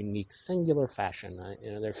fantastic, unique, singular fashion.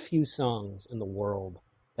 There are few songs in the world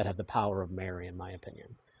that have the power of Mary, in my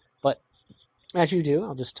opinion. But as you do,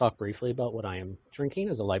 I'll just talk briefly about what I am drinking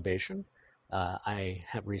as a libation. I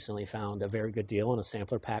have recently found a very good deal on a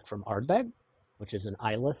sampler pack from Ardbeg, which is an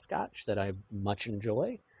Isla Scotch that I much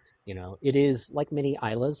enjoy. It is like many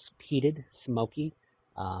Islas, peated, smoky.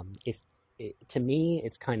 To me,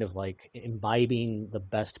 it's kind of like imbibing the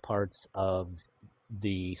best parts of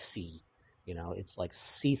the sea. It's like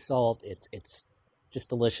sea salt. It's just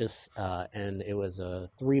delicious. And it was a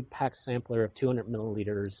 3-pack sampler of 200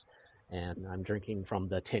 milliliters, and I'm drinking from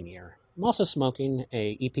the 10-year. I'm also smoking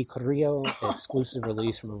a EP Carrillo exclusive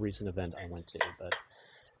release from a recent event I went to, but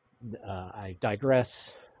I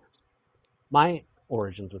digress. My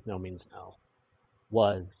origins with No Means No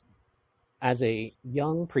was as a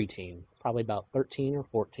young preteen, probably about 13 or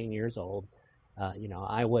 14 years old.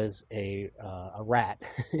 I was a rat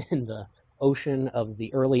in the ocean of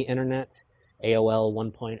the early internet, AOL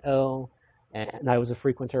 1.0, and I was a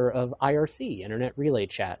frequenter of IRC, Internet Relay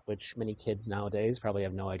Chat, which many kids nowadays probably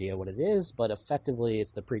have no idea what it is, but effectively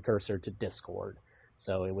it's the precursor to Discord.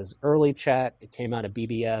 So it was early chat, it came out of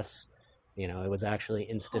BBS, it was actually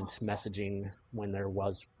instant messaging when there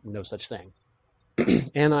was no such thing.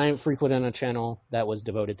 And I frequented a channel that was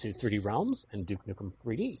devoted to 3D Realms and Duke Nukem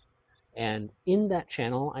 3D. And in that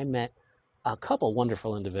channel, I met a couple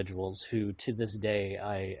wonderful individuals who, to this day,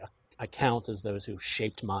 I count as those who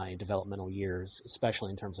shaped my developmental years, especially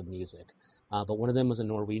in terms of music. But one of them was a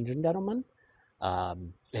Norwegian gentleman,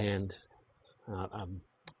 and I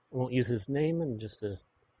won't use his name in just to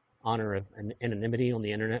honor of an anonymity on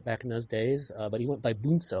the internet back in those days, but he went by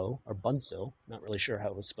Bunso, or Bunso, not really sure how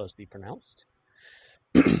it was supposed to be pronounced.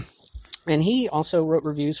 And he also wrote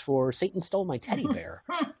reviews for Satan Stole My Teddy Bear,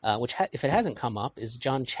 which, if it hasn't come up, is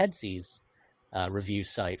John Chedsey's review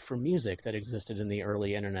site for music that existed in the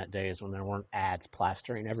early internet days when there weren't ads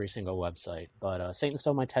plastering every single website. But Satan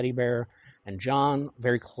Stole My Teddy Bear and John,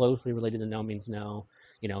 very closely related to No Means No.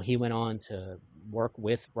 He went on to work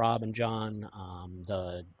with Rob and John,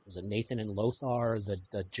 was it Nathan and Lothar,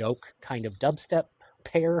 the joke kind of dubstep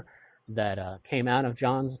pair that came out of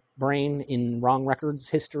John's brain in Wrong Records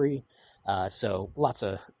history. So lots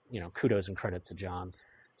of, kudos and credit to John.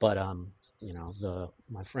 But,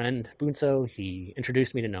 my friend Bunso, he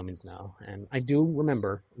introduced me to No Means No, and I do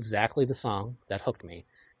remember exactly the song that hooked me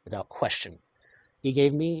without question. He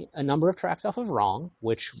gave me a number of tracks off of Wrong,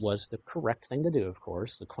 which was the correct thing to do, of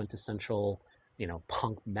course, the quintessential,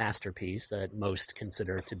 punk masterpiece that most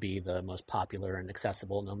consider to be the most popular and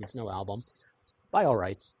accessible No Means No album, by all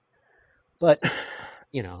rights. But,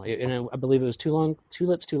 I believe it was Two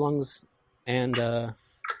Lips, Two Lungs, and Two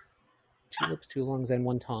Lips, Two Lungs, and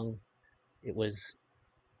One Tongue. It was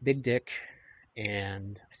Big Dick,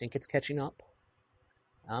 and I think It's Catching Up,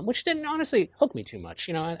 which didn't honestly hook me too much.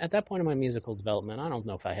 At that point in my musical development, I don't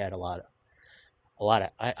know if I had a lot of,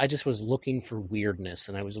 I just was looking for weirdness,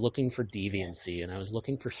 and I was looking for deviancy, and I was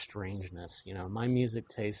looking for strangeness. My music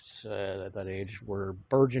tastes at that age were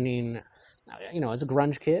burgeoning, as a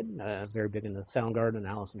grunge kid, very big into Soundgarden and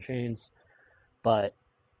Alice in Chains, but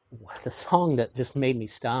the song that just made me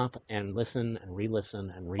stop and listen and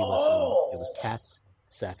re-listen and re-listen, it was Cats,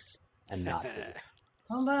 Sex, and Nazis.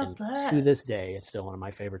 How about And that? to this day, it's still one of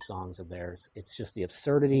my favorite songs of theirs. It's just the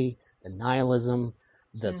absurdity, the nihilism,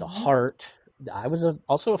 the heart. I was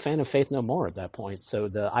also a fan of Faith No More at that point. So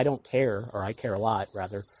the I Don't Care, or I Care a Lot,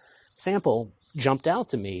 rather, sample jumped out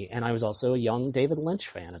to me. And I was also a young David Lynch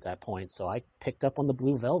fan at that point. So I picked up on the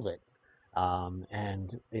Blue Velvet.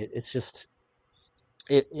 And it's just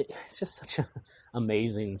such an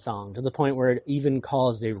amazing song, to the point where it even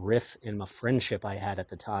caused a riff in a friendship I had at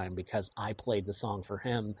the time, because I played the song for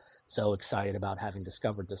him, so excited about having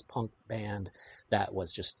discovered this punk band that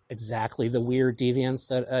was just exactly the weird deviance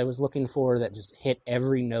that I was looking for, that just hit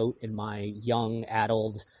every note in my young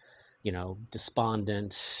adult,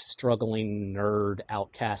 despondent, struggling nerd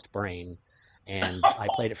outcast brain. And I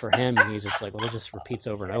played it for him, and he's just like, well, it just repeats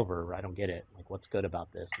over and over. I don't get it. Like, what's good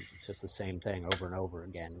about this? It's just the same thing over and over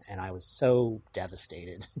again. And I was so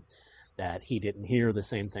devastated that he didn't hear the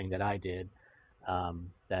same thing that I did,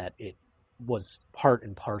 that it was part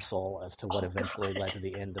and parcel as to what eventually led to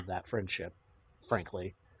the end of that friendship,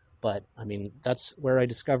 frankly. But, I mean, that's where I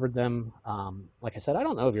discovered them. Like I said, I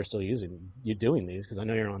don't know if you're still doing these, because I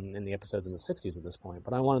know you're in the episodes in the 60s at this point.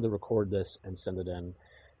 But I wanted to record this and send it in.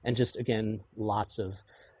 And just, again, lots of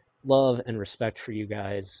love and respect for you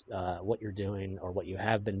guys. What you're doing, or what you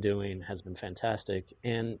have been doing, has been fantastic.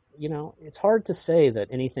 And, it's hard to say that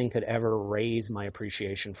anything could ever raise my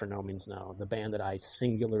appreciation for No Means No, the band that I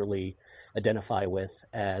singularly identify with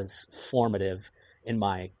as formative in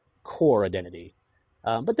my core identity.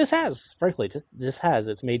 But this has, frankly, just has.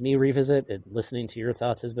 It's made me revisit it. Listening to your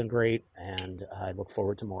thoughts has been great, and I look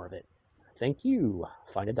forward to more of it. Thank you.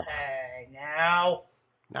 Find a dog. Hey, now.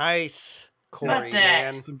 Nice, Corey, Not that.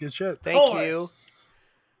 man. Some good shit. Thank Course. you.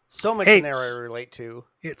 So much Hey. in there I relate to.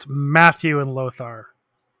 It's Matthew and Lothar,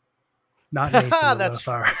 not Nathan and That's-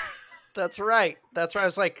 Lothar. That's right. That's right. I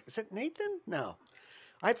was like, is it Nathan? No.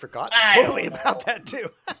 I'd forgotten I totally don't about know. that too.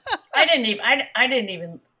 I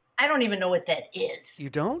don't even know what that is. You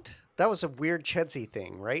don't? That was a weird Chedsy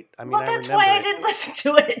thing, right? I mean, Well, I that's remember why I it. didn't listen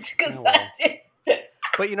to it, because Oh, well. I didn't.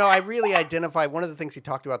 But, I really identify, one of the things he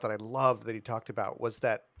talked about that I loved that he talked about was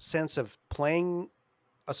that sense of playing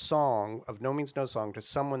a song of No Means No song to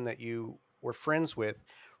someone that you were friends with,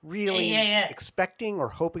 really Yeah. expecting or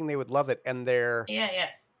hoping they would love it, and their Yeah.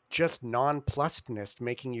 just nonplussedness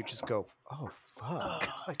making you just go, oh, fuck.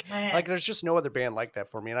 Oh, man. Like there's just no other band like that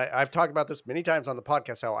for me. And I've talked about this many times on the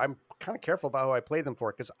podcast, how I'm kind of careful about who I play them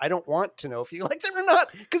for, because I don't want to know if you like them or not.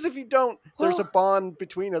 Because if you don't, there's a bond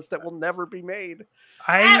between us that will never be made.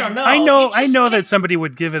 I don't know. I know. You I just know can't- that somebody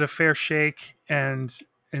would give it a fair shake and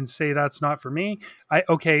say that's not for me.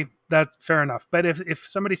 Okay, that's fair enough. But if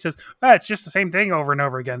somebody says it's just the same thing over and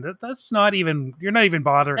over again, that's not even. You're not even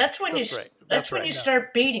bothering. That's when That's you. right. That's That's when right. you No.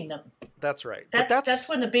 start beating them. That's right. But That's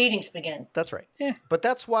when the beatings begin. That's right. Yeah. But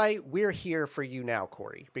that's why we're here for you now,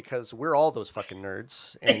 Corey, because we're all those fucking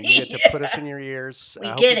nerds, and you get to put us in your ears. We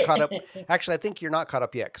I hope get you're it. caught up. Actually, I think you're not caught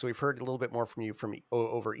up yet, because we've heard a little bit more from you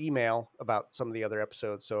over email about some of the other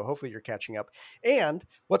episodes. So hopefully you're catching up. And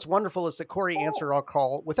what's wonderful is that Corey answered our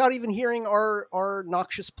call without even hearing our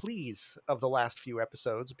noxious pleas of the last few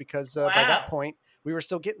episodes, because by that Wow. point we were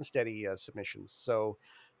still getting steady submissions. So.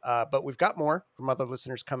 But we've got more from other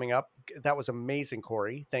listeners coming up. That was amazing,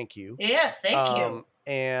 Corey. Thank you. Yeah, thank you.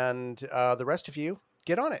 And the rest of you,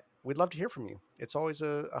 get on it. We'd love to hear from you. It's always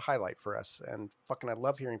a highlight for us. And fucking, I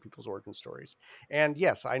love hearing people's origin stories. And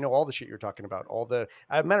yes, I know all the shit you're talking about.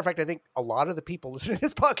 Matter of fact, I think a lot of the people listening to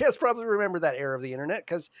this podcast probably remember that era of the internet,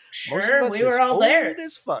 because most of Sure, us we were is all old there.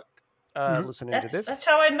 as fuck listening to this. That's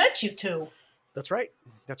how I met you two. That's right.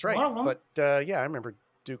 That's right. One of 'em. But yeah, I remember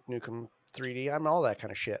Duke Nukem 3D. I'm all that kind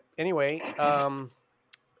of shit. Anyway, all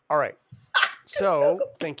right. So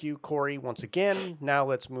thank you, Corey, once again. Now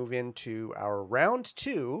let's move into our round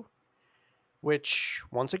 2, which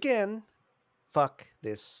once again, fuck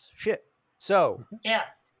this shit. So Yeah.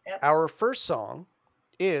 our first song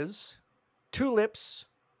is Two Lips.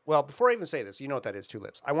 Well, before I even say this, you know what that is, Two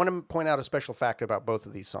Lips. I want to point out a special fact about both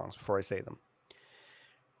of these songs before I say them.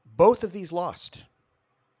 Both of these lost.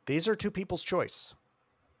 These are two people's choice.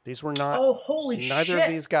 These were not. Oh, holy shit. Neither of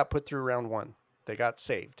these got put through round 1. They got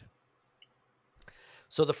saved.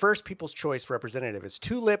 So the first people's choice representative is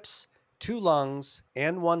 2 lips, 2 lungs,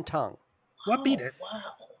 and 1 tongue. What beat it?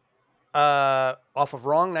 Wow. Off of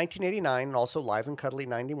Wrong 1989 and also Live and Cuddly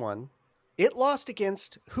 91. It lost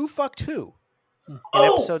against Who Fucked Who in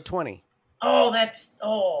episode 20. Oh, that's.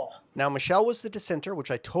 Oh. Now, Michelle was the dissenter, which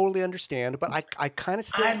I totally understand, but I kind of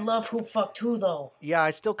still. I love Who Fucked Who, though. Yeah, I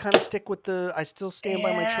still kind of stick with I still stand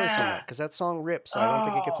by my choice on that, because that song rips. I don't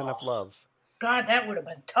think it gets enough love. God, that would have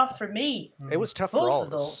been tough for me. It was tough Both for all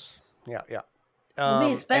of of us. Yeah. For me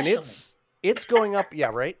And especially. It's going up. Yeah,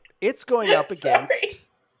 right. It's going up against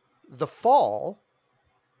The Fall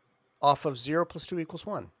off of 0 + 2 =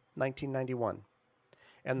 1, 1991.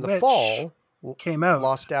 And The Which Fall came out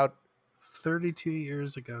lost out 32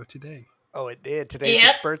 years ago today. Oh, it did. Today's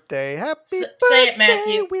Yep. his birthday. Happy birthday, say it,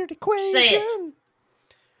 Matthew. Weird Equation. Say it.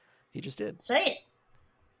 He just did. Say it.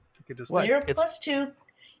 I think it just What? 0 It's- + 2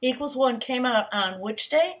 = 1 came out on which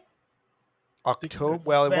day? October.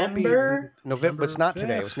 Well, it won't be November. It's not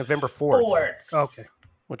today. It was November 4th, 4th. Okay.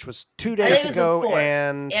 which was 2 I days think it was the ago, 4th.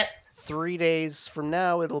 and Yep. 3 days from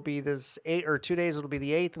now it'll be this 8, or 2 days it'll be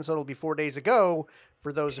the 8th, and so it'll be 4 days ago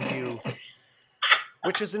for those of you.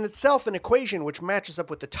 Which is in itself an equation which matches up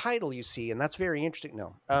with the title you see, and that's very interesting.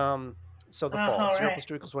 No, so The Fall, all 0 right. +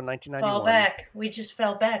 2 = 1, 1991. Fall back. We just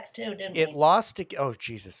fell back too, didn't It we? lost. Oh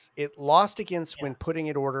Jesus! It lost against when putting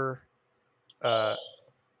it order,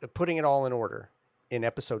 putting it all in order in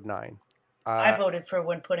episode 9. I voted for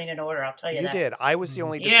when putting in order. I'll tell you, You that. did. I was the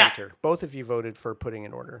only Yeah. dissenter. Both of you voted for putting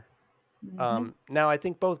in order. Mm-hmm. Now I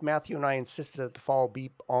think both Matthew and I insisted that The Fall be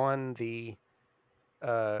on the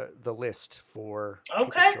list for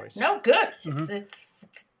Okay. People's Choice. No, good. Mhm. It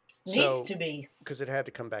needs So- to be. because it had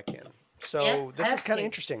to come back in. So Yep, this is has kind to. of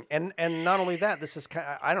interesting, and not only that, this is kind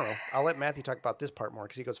of, I don't know. I'll let Matthew talk about this part more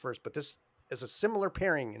because he goes first. But this is a similar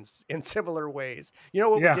pairing in similar ways. You know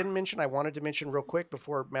what Yeah. we didn't mention? I wanted to mention real quick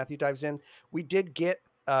before Matthew dives in. We did get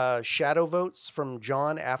shadow votes from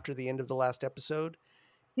John after the end of the last episode.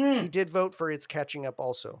 He did vote for It's Catching Up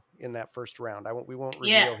also in that first round. We won't reveal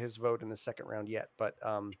Yeah. his vote in the second round yet. But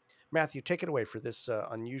Matthew, take it away for this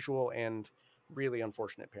unusual and really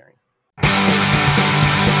unfortunate pairing.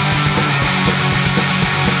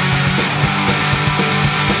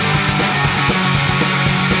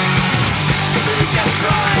 He kept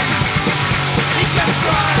trying, but he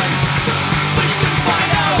couldn't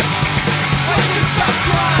find out why he couldn't stop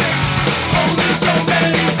crying. Only so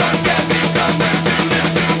many songs can be sung when two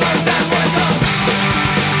lips, two words, and one tongue.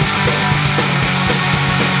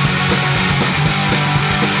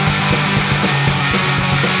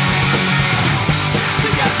 She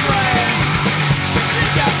kept praying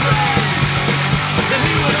that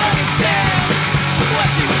he would understand what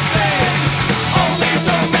she was saying. Only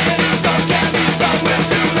so many songs can be sung with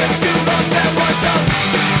two lips, two lungs, and one tongue.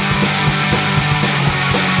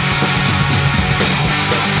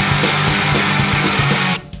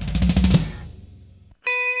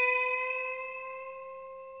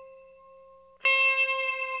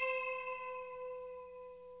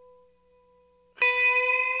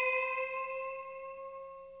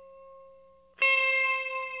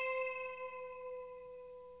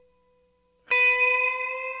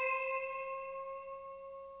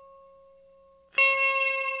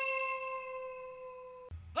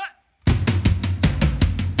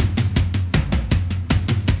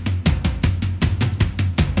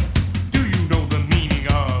 Do you know the meaning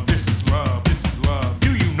of this is love, this is love?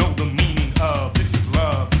 Do you know the meaning of this is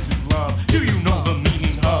love, this is love? Do you know the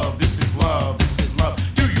meaning of this is love, this is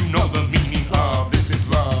love? Do you know the meaning of this is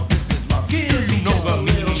love, this is love? Do you know the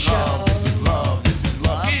meaning of this is love, this is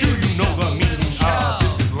love? Do you know the meaning of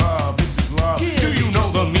this is love, this is love? Do you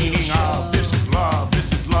know the meaning of this is love,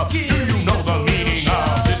 this is love? Do you know the meaning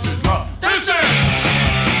of this is love? This is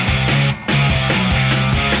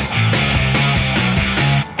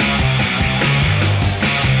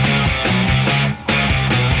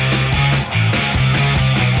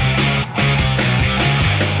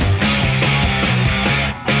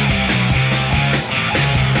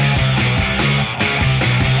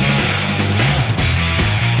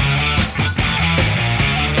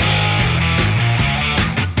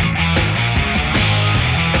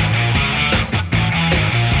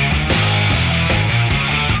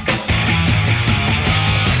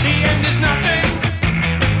The end is nothing,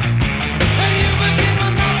 and you begin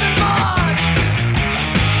with nothing much.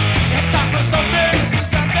 It starts with something,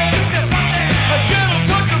 a gentle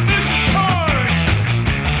touch of vicious punch.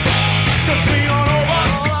 Just swing on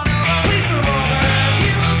over, please move over.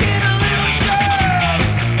 You will get a little shove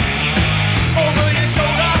over your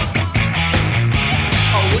shoulder.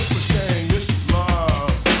 a whisper saying this is love.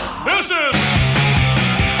 This is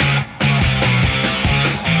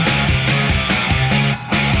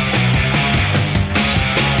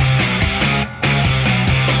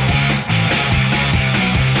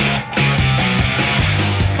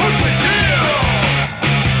Push me still.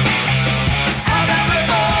 I'll never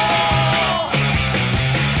fall.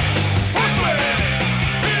 Push me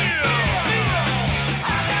still.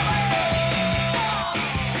 I'll never fall.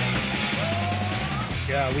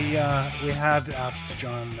 Yeah, we had asked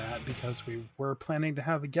John that because we were planning to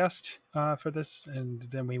have a guest for this, and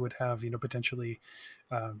then we would have potentially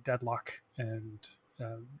deadlock and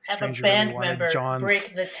Have Stranger a band really wanted member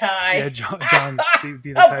break the tie. Yeah, John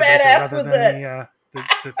be the How tiebreaker badass rather was than it?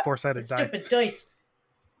 the four-sided die. Stupid dice.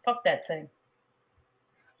 Fuck that thing.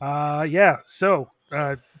 Yeah. So,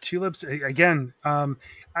 Tulips again.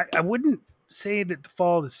 I wouldn't say that the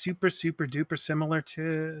Fall is super duper similar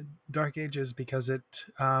to Dark Ages because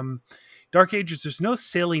Dark Ages, there's no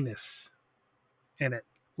silliness in it,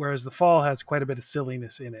 whereas the Fall has quite a bit of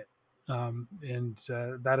silliness in it, and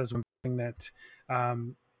that is one thing that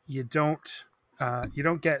you don't. You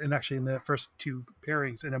don't get, and actually in the first two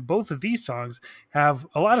pairings, and in both of these songs have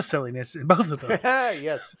a lot of silliness in both of them.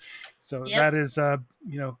 Yes. So Yep. that is,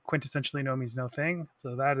 quintessentially No Means No Thing.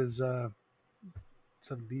 So that is,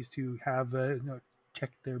 so these two have,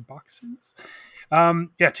 checked their boxes.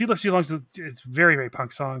 Yeah, Two Lips, Too Long is very, very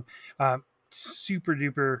punk song. Super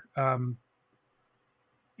duper,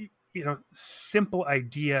 simple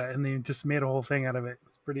idea, and they just made a whole thing out of it.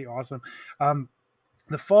 It's pretty awesome.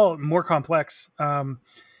 The Fall, more complex, and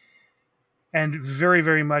very,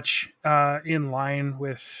 very much in line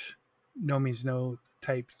with No Means No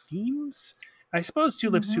type themes. I suppose Two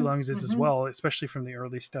Lips, Too Longs is as well, especially from the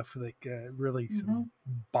early stuff, like really some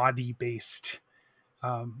body based.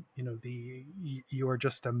 You are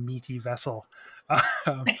just a meaty vessel.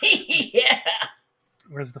 Yeah.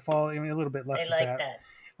 Whereas the Fall, a little bit less I of like that.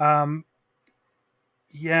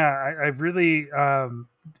 I really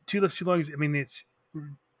Two Lips, Too Longs. It's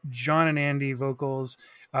John and Andy vocals.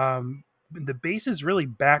 The bass is really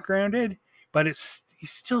backgrounded, but he's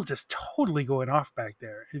still just totally going off back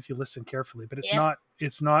there if you listen carefully. But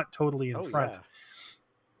it's not totally in front.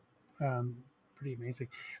 Yeah. Pretty amazing.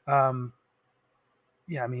 The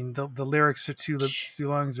lyrics of Two Lips, Too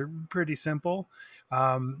Longs are pretty simple,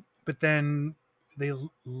 but then they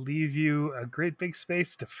leave you a great big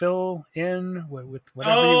space to fill in with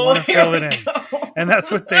whatever you want to fill it in, and that's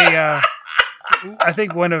what they. I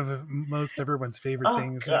think one of most everyone's favorite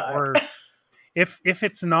things, God. or if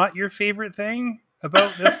it's not your favorite thing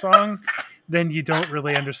about this song, then you don't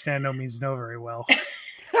really understand No Means No very well.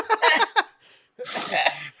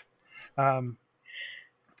 The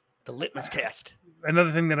litmus test.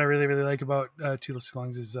 Another thing that I really, really like about Two Lips, Too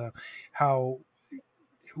Longs is how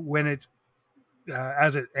when it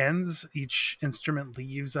as it ends, each instrument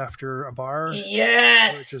leaves after a bar.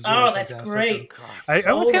 Yes. Which is really that's fantastic. great. I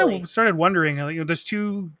always kind of started wondering, there's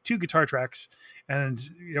two guitar tracks, and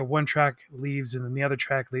one track leaves and then the other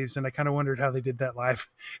track leaves, and I kind of wondered how they did that live.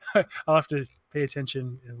 I'll have to pay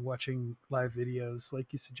attention in watching live videos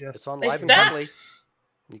like you suggest. It's on They Live and stopped. Cuddly.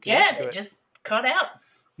 You can listen to They it. just cut out.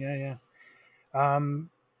 Yeah.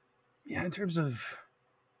 In terms of,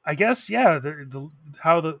 I guess, the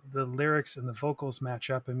how the lyrics and the vocals match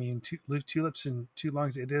up. Two Lips and Too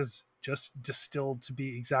Longs, it is just distilled to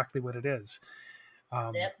be exactly what it is.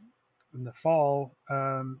 Yep. In the Fall,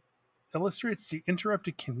 illustrates the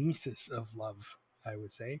interrupted kinesis of love, I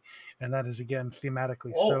would say, and that is again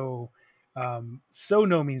thematically so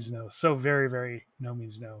No Means No, so very, very No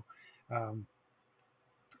Means No.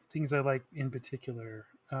 Things I like in particular,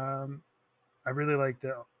 I really like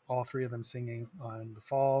all three of them singing on the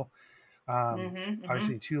Fall.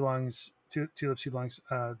 Obviously, Two Lips, Too Longs,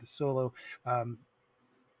 the solo. What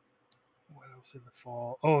else in the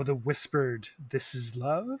Fall? Oh, the whispered "This Is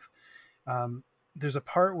Love." There's a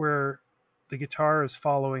part where the guitar is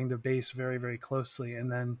following the bass very, very closely,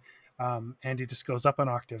 and then Andy just goes up an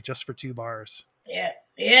octave just for 2 bars.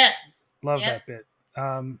 Yeah. Love that bit.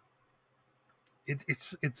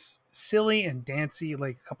 It's silly and dancey,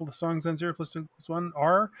 like a couple of songs on 0+2=1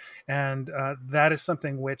 are, and that is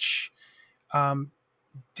something which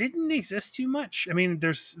didn't exist too much.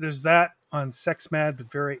 There's that on Sex Mad,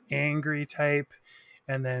 but very angry type,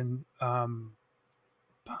 and then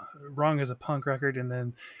Wrong is a punk record, and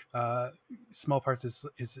then Small Parts is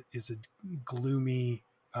a gloomy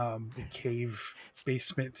cave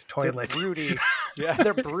basement toilet. They're broody. Yeah,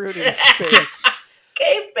 they're broody face.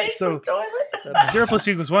 Cave basement toilet.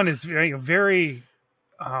 0+2=1 is very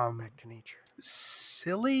Back to nature.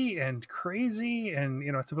 silly and crazy, and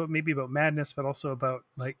it's about madness, but also about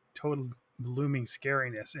like total looming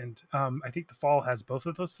scariness, and I think the Fall has both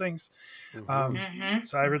of those things.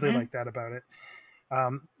 So I really like that about it.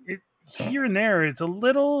 It here and there, it's a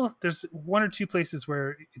little, there's 1 or 2 places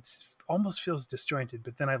where it's almost feels disjointed,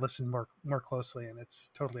 but then I listen more closely, and it's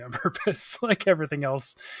totally on purpose, like everything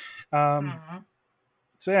else. So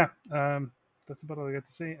yeah, that's about all I got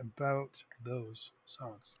to say about those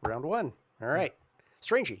songs. Round 1. All right.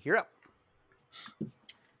 Strangey, you're up.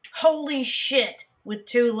 Holy shit with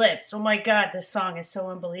 2 Lips. Oh my God, this song is so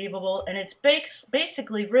unbelievable. And it's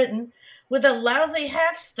basically written with a lousy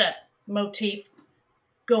half-step motif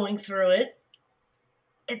going through it.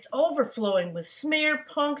 It's overflowing with smear,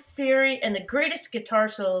 punk, fury, and the greatest guitar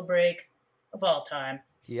solo break of all time.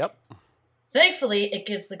 Yep. Thankfully, it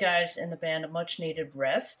gives the guys in the band a much needed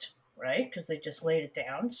rest, right? Because they just laid it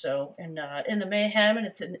down. So, in the mayhem, and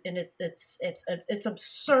it's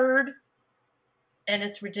absurd, and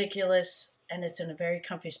it's ridiculous, and it's in a very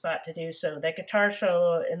comfy spot to do so. That guitar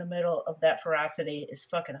solo in the middle of that ferocity is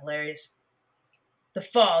fucking hilarious. The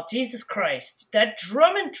fall, Jesus Christ, that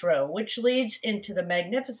drum intro, which leads into the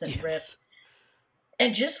magnificent riff.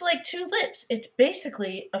 And just like Two Lips, it's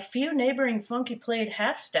basically a few neighboring funky played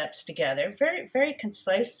half steps together. Very, very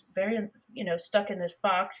concise, very, stuck in this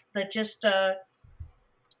box that just that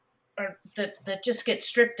just get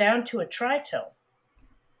stripped down to a tritone.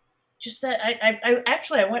 Just that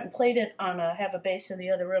I went and played it on Have a Bass in the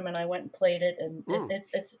other room, and I went and played it, and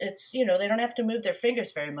it's they don't have to move their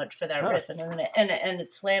fingers very much for that riff, and then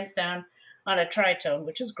it slams down on a tritone,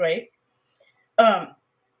 which is great.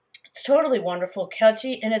 It's totally wonderful,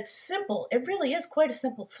 catchy, and it's simple. It really is quite a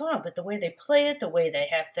simple song, but the way they play it, the way they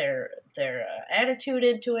have their attitude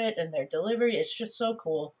into it, and their delivery, it's just so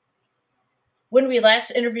cool. When we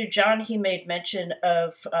last interviewed John, he made mention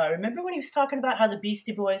of, remember when he was talking about how the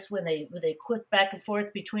Beastie Boys, when they click back and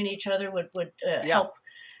forth between each other, would help,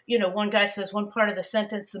 one guy says one part of the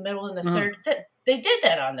sentence, the middle and the third. They did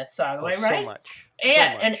that on this song, am I right? So much.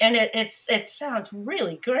 Yeah, so much. and it sounds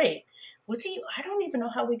really great. Was he, I don't even know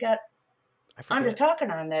how we got onto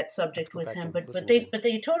talking on that subject with him, but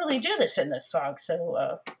they totally do this in this song,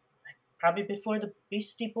 so probably before the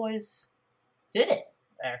Beastie Boys did it,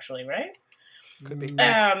 actually, right? Could be.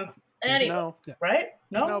 Anyway, No. Right?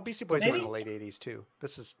 No, Beastie Boys Maybe? was in the late 80s, too.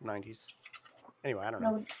 This is 90s. Anyway, I don't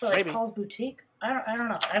know. No, like Maybe. Paul's Boutique? I don't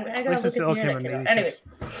know. I gotta This is look still at the came in internet. Anyway.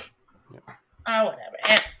 86.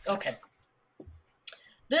 Whatever. Okay.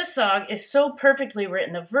 This song is so perfectly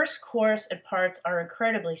written. The verse, chorus, and parts are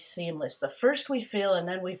incredibly seamless. The first we feel and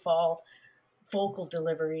then we fall vocal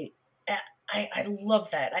delivery. I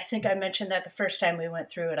love that. I think I mentioned that the first time we went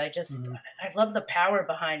through it. I love the power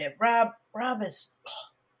behind it. Rob is...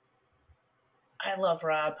 I love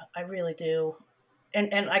Rob. I really do.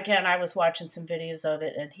 And again, I was watching some videos of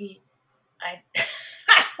it, and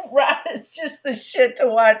Rob is just the shit to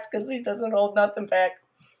watch because he doesn't hold nothing back.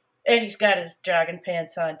 And he's got his jogging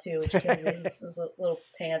pants on, too, which kills me. His little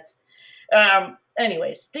pants.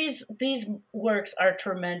 Anyways, these works are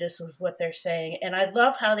tremendous with what they're saying. And I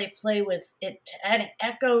love how they play with it, adding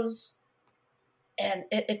echoes. And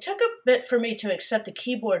it took a bit for me to accept the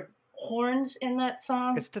keyboard horns in that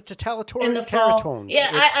song. It's the in the fall. teratones.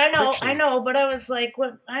 Yeah, It's I know, but I was like,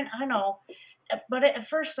 what? I know. But at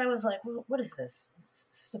first I was like, what is this?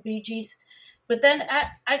 Is the Bee Gees? But then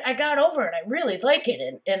I got over it. I really like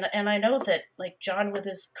it. And I know that, like, John with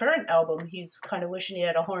his current album, he's kind of wishing he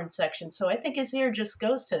had a horn section. So I think his ear just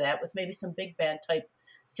goes to that with maybe some big band type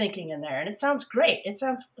thinking in there. And it sounds great. It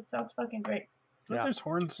sounds fucking great. Well, there's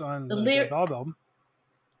horns on The the Bob album.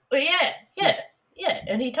 But yeah.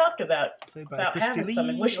 And he talked about having some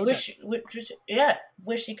and wish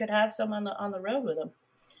he could have some on the road with him.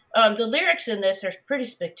 The lyrics in this are pretty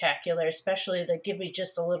spectacular, especially they give me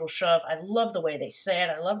just a little shove. I love the way they say it.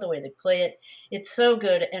 I love the way they play it. It's so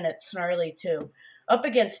good, and it's snarly, too. Up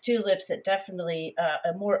against Two Lips, it definitely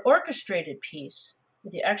a more orchestrated piece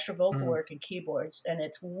with the extra vocal work and keyboards, and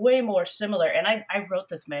it's way more similar. And I wrote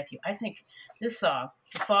this, Matthew. I think this song,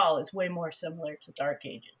 The Fall, is way more similar to Dark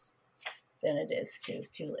Ages than it is to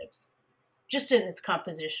Two Lips. Just in its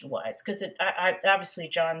composition-wise, because I obviously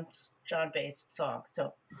John-based song,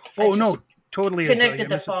 so totally connected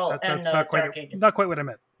The Fall and not quite Dark Ages. Not quite what I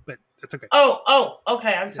meant, but it's okay. Oh,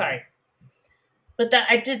 okay. I'm sorry, but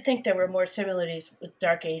I did think there were more similarities with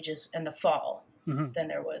Dark Ages and The Fall than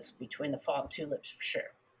there was between The Fall and Two Lips for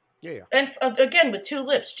sure. Yeah. And again with Two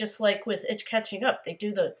Lips, just like with It's Catching Up, they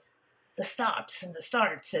do the stops and the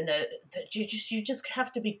starts, and you just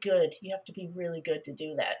have to be good. You have to be really good to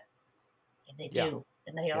do that. And they do,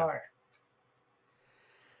 and they are.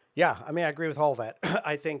 Yeah, I mean, I agree with all that.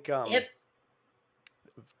 I think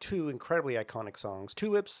two incredibly iconic songs. Two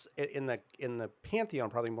Lips in the pantheon,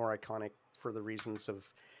 probably more iconic for the reasons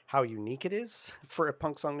of how unique it is for a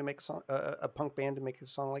punk song to make a punk band to make a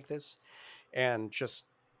song like this, and just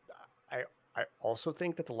I also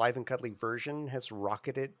think that the Live and Cuddly version has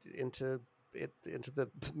rocketed into the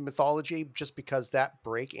mythology just because that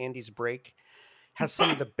break, Andy's break, has some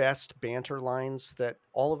of the best banter lines that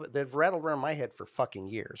they've rattled around my head for fucking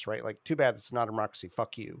years, right? Like, too bad it's not a democracy,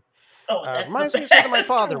 fuck you. Oh, that's reminds the me of something my best,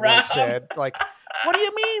 father Rob. once said. Like, What do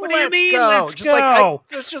you mean? What do you Let's mean, go. let's just like go?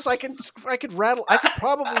 it's just I could rattle. I could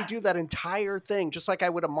probably do that entire thing just like I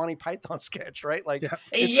would a Monty Python sketch, right? Like Yeah.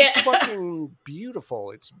 it's just fucking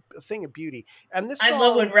beautiful. It's a thing of beauty. And this song, I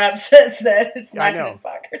love when Rap says that. It's I not know. good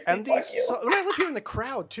hypocrisy. And Fuck these, you. when I live here in the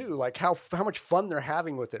crowd too, like how much fun they're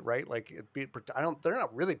having with it, right? Like they're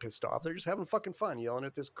not really pissed off. They're just having fucking fun yelling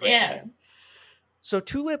at this great man. So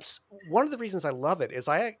Tulips, one of the reasons I love it is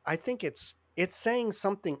I think it's saying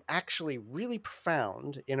something actually really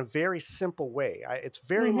profound in a very simple way. It's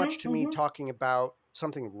very much to me talking about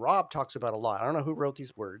something Rob talks about a lot. I don't know who wrote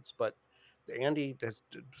these words, but Andy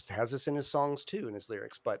has this in his songs too, in his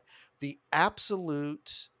lyrics. But the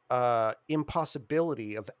absolute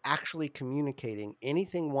impossibility of actually communicating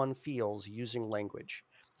anything one feels using language.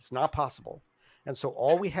 It's not possible. And so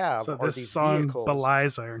all we have So are this these song vehicles.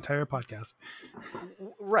 belies our entire podcast.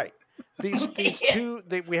 Right. These two,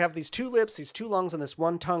 we have these two lips, these two lungs, and this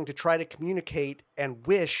one tongue to try to communicate and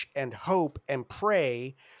wish and hope and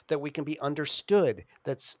pray that we can be understood.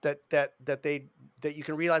 That you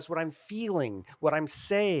can realize what I'm feeling, what I'm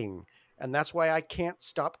saying. And that's why I can't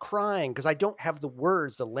stop crying, because I don't have the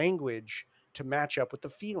words, the language to match up with the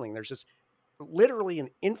feeling. There's just literally an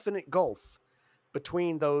infinite gulf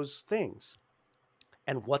between those things.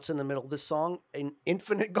 And what's in the middle of this song? An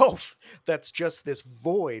infinite gulf. That's just this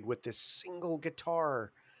void with this single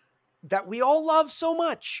guitar that we all love so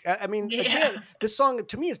much. I mean, again, this song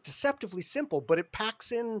to me is deceptively simple, but it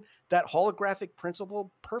packs in that holographic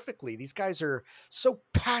principle perfectly. These guys are so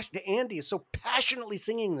passionate. Andy is so passionately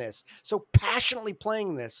singing this, so passionately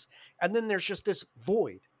playing this. And then there's just this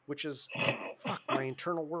void, which is, fuck, my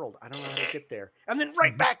internal world. I don't know how to get there. And then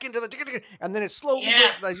right back into the, and then it's slowly,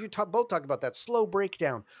 as you both talked about, that slow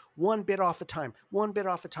breakdown, one bit off a time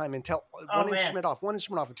until instrument off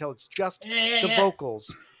until it's just the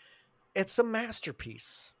vocals. It's a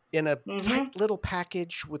masterpiece in a tight little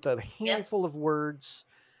package with a handful of words.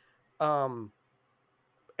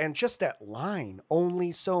 And just that line,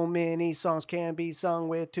 only so many songs can be sung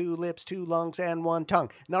with two lips, two lungs, and one tongue.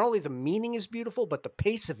 Not only the meaning is beautiful, but the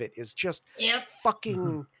pace of it is just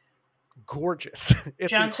fucking gorgeous.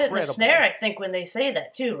 It's John's incredible. hitting the snare, I think, when they say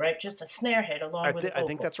that too, right? Just a snare hit along with the vocals. I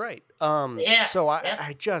think that's right. So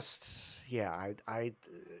I just,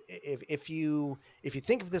 if you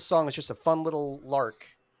think of this song as just a fun little lark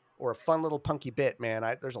or a fun little punky bit, man,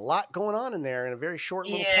 there's a lot going on in there in a very short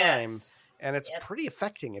little time. And it's pretty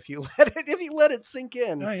affecting if you let it sink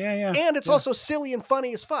in. Oh, yeah. And it's also silly and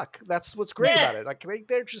funny as fuck. That's what's great about it. Like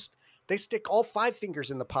they stick all five fingers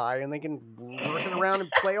in the pie and they can work it around and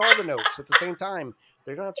play all the notes at the same time.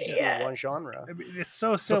 They don't have to just be in one genre. I mean, it's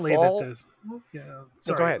so silly that there's.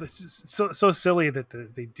 Sorry, go ahead. It's so silly that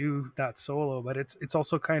they do that solo, but it's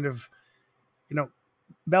also kind of,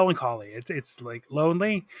 melancholy. It's like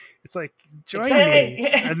lonely. It's like join me,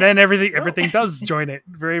 and then everything does join it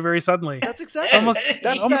very, very suddenly. That's exactly.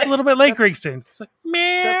 It's almost a little bit like Grigston. It's like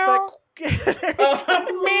meow. That's that.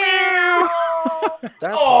 Meow.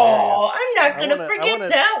 That's hilarious. I'm not gonna forget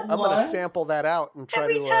that one. I'm gonna sample that out and try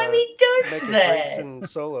every to time he does make that. a Grigston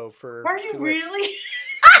solo for. Are you really?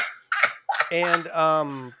 And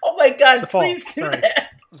oh my God! Please do that.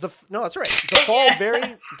 No, that's right.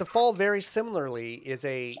 The fall very similarly is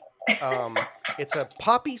it's a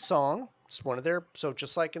poppy song. It's one of their, so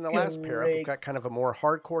just like in the last pair up, we've got kind of a more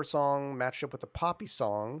hardcore song matched up with a poppy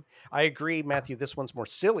song. I agree, Matthew, this one's more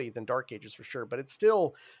silly than Dark Ages for sure, but it's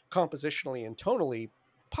still compositionally and tonally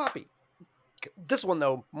poppy. This one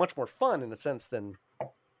though, much more fun in a sense than,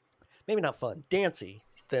 maybe not fun, dancey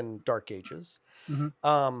than Dark Ages.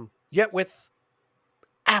 Yet with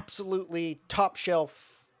absolutely top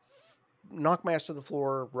shelf, knock my ass to the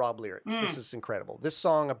floor, Rob lyrics. This is incredible. This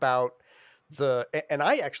song about and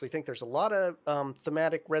I actually think there's a lot of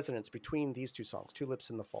thematic resonance between these two songs, Tulips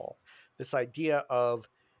in the Fall. This idea of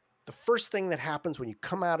the first thing that happens when you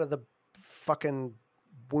come out of the fucking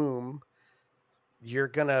womb, you're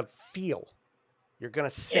going to feel, you're going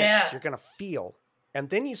to sense, you're going to feel. And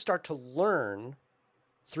then you start to learn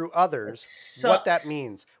through others what that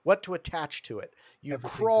means, what to attach to it. You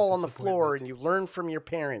crawl on the floor and you learn from your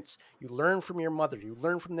parents, you learn from your mother, you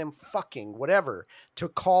learn from them fucking whatever to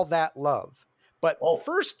call that love. But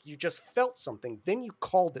first you just felt something, then you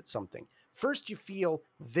called it something. First you feel,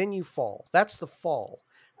 then you fall. That's the fall.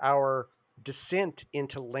 Our descent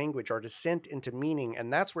into language, our descent into meaning,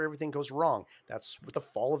 and that's where everything goes wrong. That's with the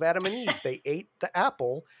fall of Adam and Eve. They ate the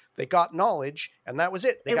apple, they got knowledge, and that was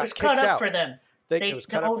it. They got kicked out. It was cut up for them. It was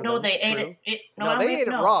cut up for them. They ate it. They ate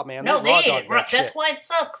it raw, man. No, they ate it raw. That's why it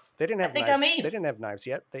sucks. They didn't have knives. They didn't have knives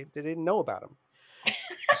yet. They didn't know about them.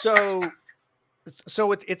 So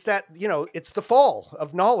So it's that, it's the fall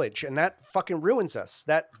of knowledge, and that fucking ruins us.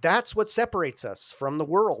 That's what separates us from the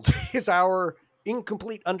world is our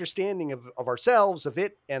incomplete understanding of ourselves, of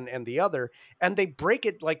it, and the other. And they break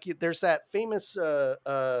it like there's that famous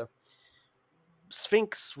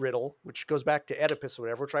Sphinx riddle, which goes back to Oedipus or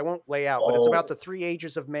whatever, which I won't lay out, but it's about the 3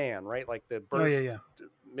 ages of man, right? Like the birth,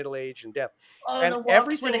 middle age, and death. And the walks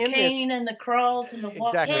everything with a in cane this, and the crawls and the walk.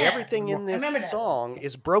 exactly, Yeah. everything in I remember this that. song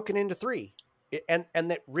is broken into 3. And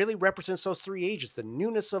that really represents those 3 ages: the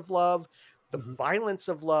newness of love, the violence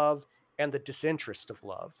of love, and the disinterest of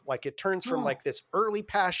love. Like it turns from like this early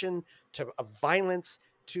passion to a violence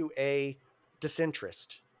to a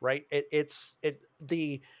disinterest, right? It's just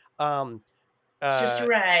a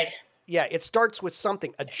ride. Yeah, it starts with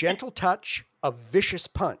something, a gentle touch, a vicious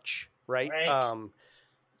punch, right?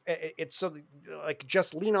 It's so like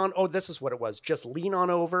just lean on. Oh, this is what it was. Just lean on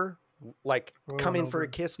over. Like come in for a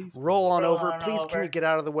kiss, roll on over. Please, can you get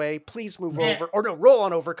out of the way? Please move over. Or no, roll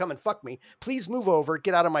on over. Come and fuck me. Please move over.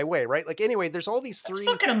 Get out of my way. Right? Like anyway, there's all these 3. It's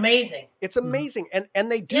fucking amazing. It's amazing,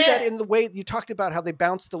 and they do that in the way you talked about how they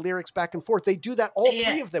bounce the lyrics back and forth. They do that. All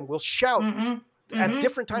 3 of them will shout at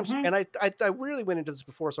different times. And I really went into this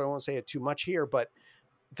before, so I won't say it too much here, but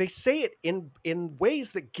they say it in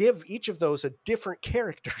ways that give each of those a different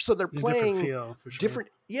character. So they're playing different feel, for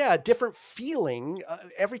sure. different feeling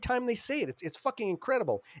every time they say it. It's fucking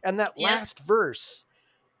incredible. And that last verse,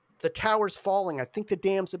 the tower's falling. I think the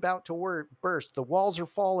dam's about to burst. The walls are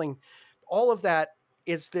falling. All of that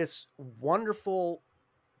is this wonderful,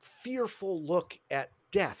 fearful look at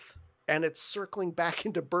death. And it's circling back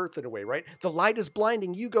into birth in a way, right? The light is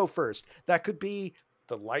blinding. You go first. That could be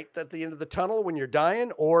the light at the end of the tunnel when you're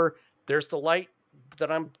dying, or there's the light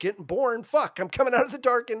that I'm getting born. Fuck, I'm coming out of the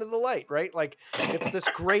dark into the light, right? Like it's this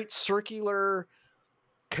great circular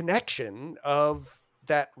connection of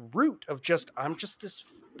that root of I'm just this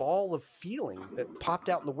ball of feeling that popped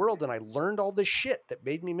out in the world, and I learned all this shit that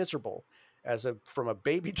made me miserable from a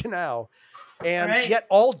baby to now, and yet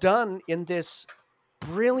all done in this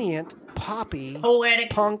brilliant, poppy, poetic,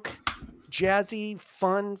 punk, jazzy,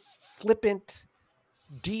 fun, flippant,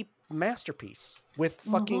 deep masterpiece with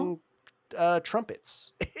fucking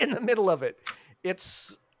trumpets in the middle of it.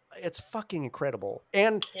 It's fucking incredible,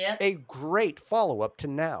 and a great follow-up to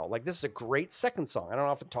Now. Like this is a great second song. I don't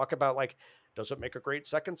often talk about like, does it make a great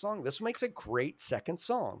second song? This makes a great second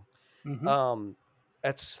song.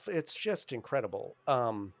 It's just incredible.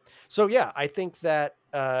 So yeah, I think that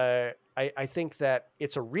I think that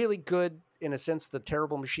it's a really good, in a sense, the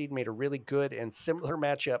Terrible Machine made a really good and similar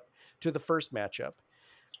matchup to the first matchup.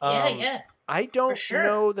 I don't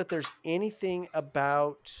know that there's anything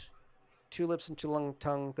about Two Lips and Too Long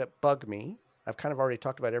Tongue that bug me. I've kind of already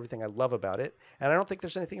talked about everything I love about it, and I don't think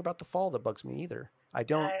there's anything about The Fall that bugs me either.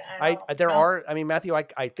 Matthew,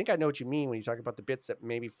 I think I know what you mean when you talk about the bits that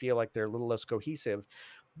maybe feel like they're a little less cohesive,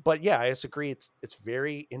 but yeah, I disagree. It's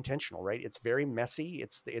very intentional, right? It's very messy.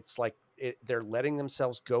 It's like they're letting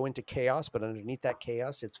themselves go into chaos, but underneath that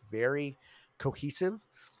chaos, it's very cohesive.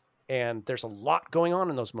 And there's a lot going on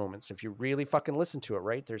in those moments. If you really fucking listen to it,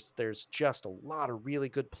 right? There's just a lot of really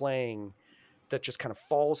good playing that just kind of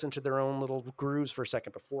falls into their own little grooves for a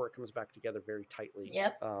second before it comes back together very tightly.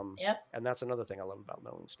 And that's another thing I love about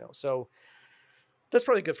Knowing Snow. So that's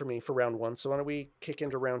probably good for me for round 1. So why don't we kick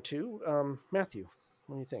into round 2? Matthew,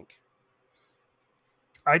 what do you think?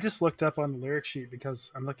 I just looked up on the lyric sheet because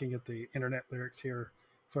I'm looking at the internet lyrics here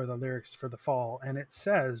for the lyrics for The Fall, and it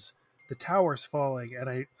says the tower's falling, and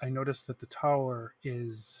I noticed that the tower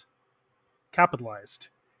is capitalized,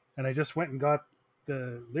 and I just went and got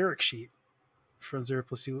the lyric sheet from Zero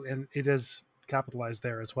Plus U, and it is capitalized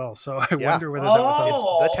there as well. So I wonder whether that was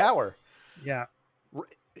on the tower. Yeah.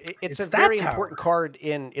 It's a very important card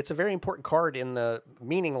in the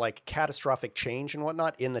meaning like catastrophic change and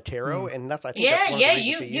whatnot in the tarot. And that's, I think that's one of the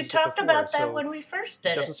reasons you talked about that when we first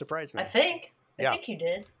did it. Doesn't surprise me. I think you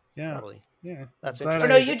did. Yeah. Probably. Yeah. That's interesting.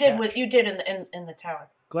 Or no, you did in the tower.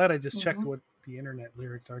 Glad I just checked what the internet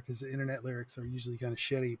lyrics are, because the internet lyrics are usually kind of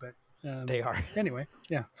shitty, but they are. Anyway,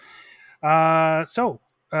 yeah. So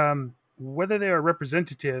whether they are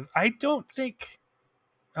representative, I don't think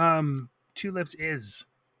Two Lips is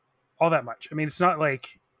all that much. I mean, it's not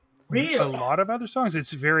like a lot of other songs.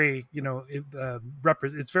 It's very,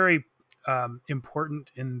 it's very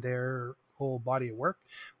important in their whole body of work,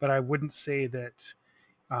 but I wouldn't say that,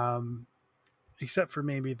 except for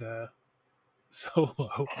maybe the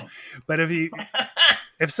solo. But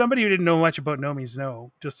if somebody who didn't know much about No Means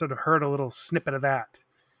No just sort of heard a little snippet of that,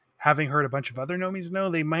 having heard a bunch of other No Means No,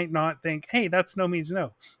 they might not think, hey, that's No Means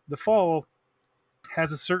No. The Fall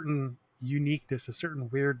has a certain, uniqueness, a certain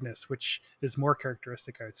weirdness, which is more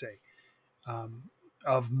characteristic, I would say,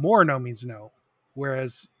 of more No Means No.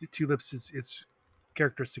 Whereas Tulips is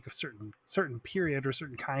characteristic of certain period or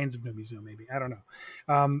certain kinds of No Means No. Maybe, I don't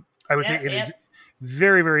know. I would say it is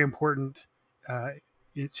very, very important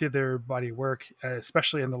to their body of work,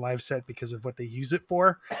 especially in the live set, because of what they use it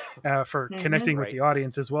for connecting with the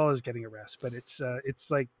audience as well as getting a rest. But it's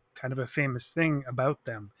like kind of a famous thing about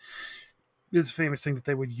them. It's a famous thing that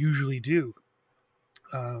they would usually do.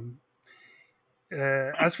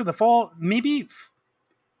 As for the fall, maybe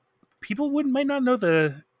people might not know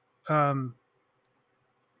the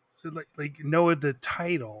know the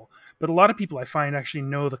title, but a lot of people I find actually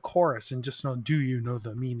know the chorus and just know, do you know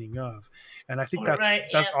the meaning of? And I think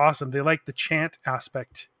that's awesome. They like the chant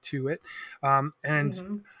aspect to it.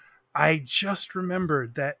 And I just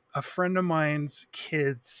remembered that a friend of mine's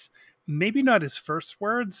kids, maybe not his first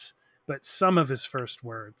words, but some of his first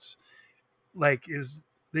words, like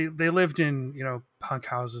they lived in, punk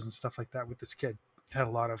houses and stuff like that with this kid. Had a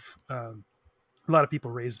lot of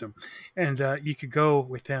people raised him, and you could go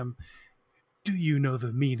with him. Do you know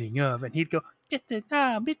the meaning of? And he'd go, bitte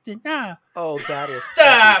na, bitte na. Oh, that is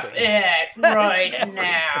Stop everything. it right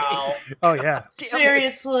now. Oh yeah,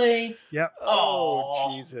 Seriously. yeah.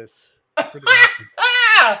 Oh, Jesus. Pretty awesome.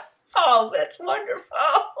 Oh, that's wonderful.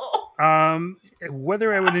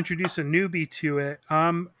 Whether I would introduce a newbie to it,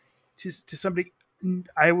 to somebody,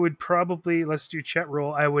 I would probably, let's do Chet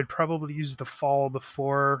rule. I would probably use the fall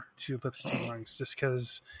before Tulips, Two Lungs, just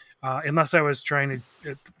because, unless I was trying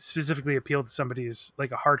to specifically appeal to somebody's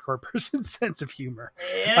like a hardcore person's sense of humor.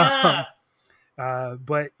 Yeah.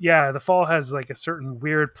 But yeah, the fall has like a certain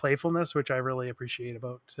weird playfulness, which I really appreciate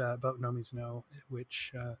about No Means No,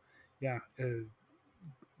 which,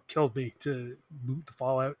 killed me to boot the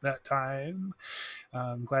fall out that time.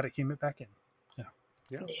 I'm glad it came back in.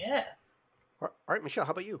 Yeah. All right, Michelle,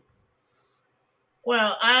 how about you?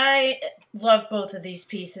 Well, I love both of these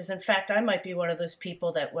pieces. In fact, I might be one of those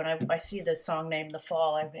people that when I see the song named The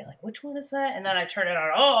Fall, I'd be like, which one is that? And then I turn it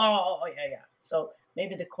on. Oh, yeah. So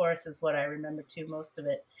maybe the chorus is what I remember too, most of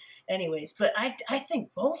it. Anyways, but I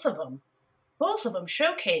think both of them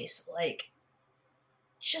showcase like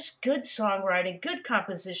just good songwriting, good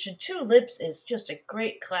composition. Two Lips is just a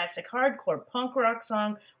great classic hardcore punk rock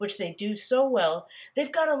song, which they do so well.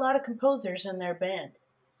 They've got a lot of composers in their band.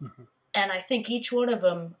 Mm-hmm. And I think each one of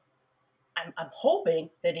them, I'm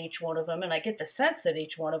hoping that each one of them, and I get the sense that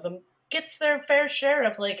each one of them gets their fair share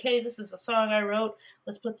of like, hey, this is a song I wrote.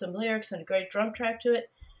 Let's put some lyrics and a great drum track to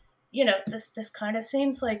it. This kind of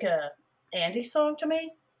seems like a Andy song to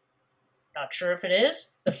me. Not sure if it is.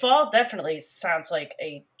 The Fall definitely sounds like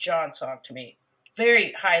a John song to me.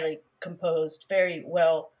 Very highly composed, very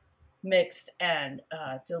well mixed and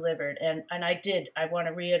delivered. And I want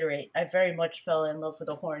to reiterate, I very much fell in love with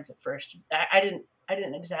the horns at first. I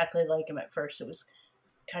didn't exactly like them at first. It was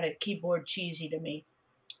kind of keyboard cheesy to me.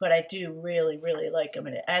 But I do really, really like them.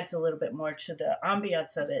 And it adds a little bit more to the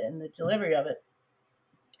ambiance of it and the delivery of it.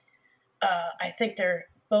 I think they're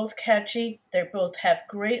both catchy. They both have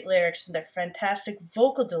great lyrics and they're fantastic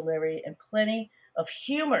vocal delivery and plenty of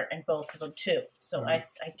humor in both of them too. So I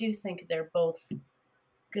do think they're both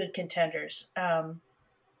good contenders.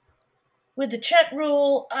 With the Chet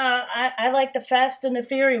rule, I like the fast and the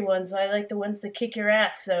fury ones. I like the ones that kick your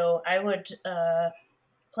ass. So I would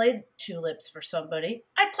play Tulips for somebody.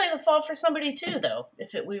 I'd play The Fall for somebody too, though.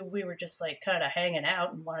 If we were just like kind of hanging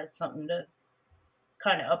out and wanted something to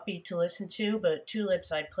kind of upbeat to listen to, but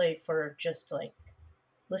Tulips I'd play for just like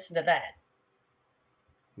listen to that.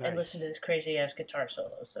 Nice. And listen to this crazy ass guitar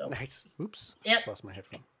solo. So nice. Oops. Yep. Just lost my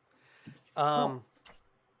headphone. Cool.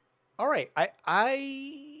 All right.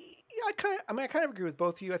 I kind of agree with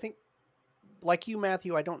both of you. I think, like you,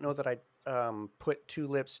 Matthew, I don't know that I'd put Two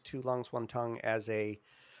Lips, Two Lungs, One Tongue as a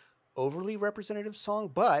overly representative song,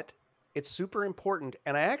 but it's super important.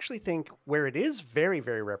 And I actually think where it is very,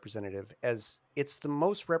 very representative, as it's the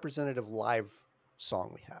most representative live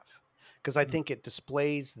song we have, because I think it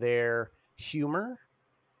displays their humor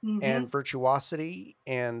and virtuosity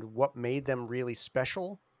and what made them really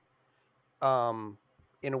special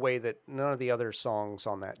in a way that none of the other songs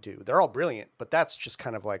on that do. They're all brilliant, but that's just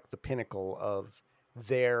kind of like the pinnacle of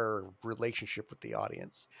their relationship with the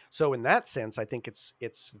audience. So in that sense, I think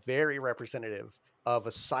it's very representative of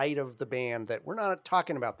a side of the band that we're not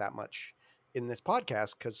talking about that much in this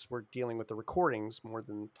podcast because we're dealing with the recordings more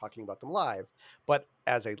than talking about them live. But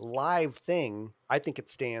as a live thing, I think it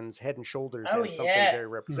stands head and shoulders as something very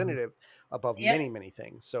representative above many, many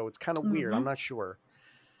things. So it's kind of weird. I'm not sure.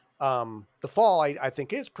 The fall, I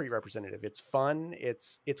think, is pretty representative. It's fun.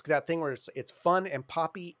 It's that thing where it's fun and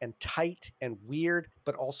poppy and tight and weird,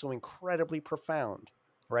 but also incredibly profound,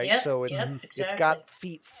 right? Yep, So yep, it's exactly. got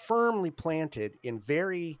feet firmly planted in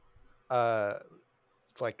very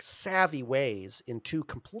like savvy ways in two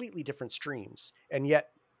completely different streams, and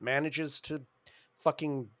yet manages to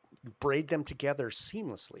fucking braid them together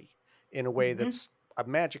seamlessly in a way that's a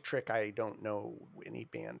magic trick I don't know any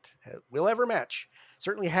band will ever match.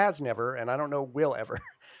 Certainly has never, and I don't know will ever.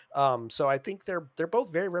 So I think they're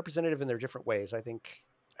both very representative in their different ways. I think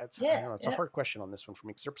I don't know, it's a hard question on this one for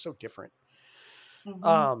me because they're so different.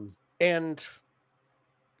 And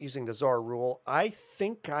using the czar rule, I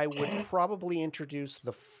think I would probably introduce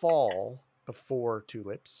the fall before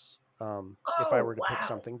Tulips. If I were to pick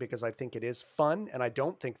something, because I think it is fun, and I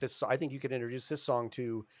think you could introduce this song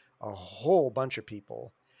to a whole bunch of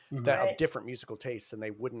people that of different musical tastes, and they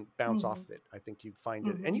wouldn't bounce off of it. I think you'd find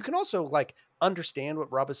it, and you can also like understand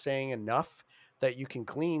what Rob is saying enough that you can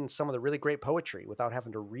glean some of the really great poetry without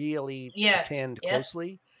having to really attend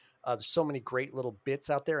closely. There's so many great little bits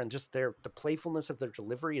out there, and just the playfulness of their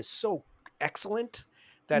delivery is so excellent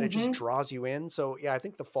that it just draws you in. So yeah, I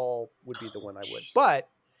think the fall would be the one I would. But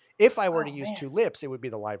if I were to use Tulips, it would be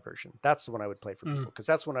the live version. That's the one I would play for people, because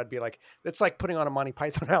that's when I'd be like, it's like putting on a Monty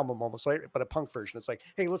Python album almost, like, but a punk version. It's like,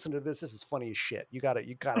 hey, listen to this. This is funny as shit. You gotta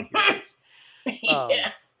hear this.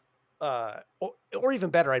 Or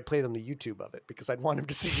even better, I'd play them the YouTube of it, because I'd want him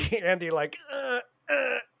to see Andy like,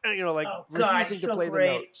 refusing to play the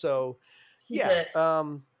note. So yeah,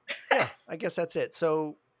 I guess that's it.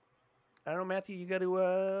 So I don't know, Matthew, you got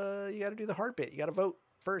to do the hard bit. You got to vote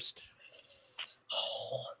first.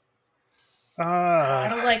 I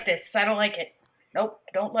don't like this. I don't like it. Nope,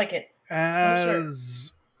 don't like it.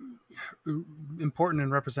 As important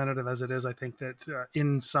and representative as it is, I think that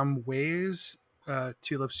in some ways,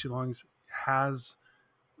 Two Lips, Two Lungs has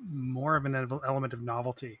more of an element of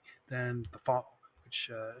novelty than the fall,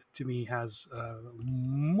 which to me has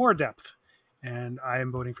more depth. And I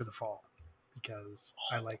am voting for the fall because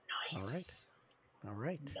I like. Nice. All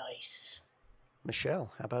right. Nice.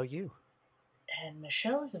 Michelle, how about you? And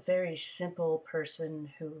Michelle is a very simple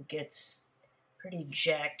person who gets pretty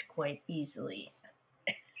jacked quite easily.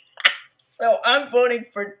 So I'm voting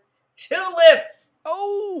for Tulips.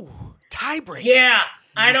 Oh, tiebreaker. Yeah,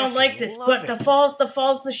 I don't like this, but the fall's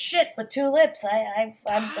the shit. But Tulips, I'm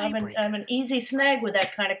an easy snag with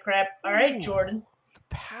that kind of crap. All right, Jordan. The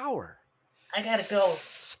power. I gotta go.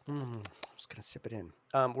 I'm just gonna sip it in.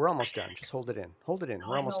 We're almost done. Just hold it in. Hold it in.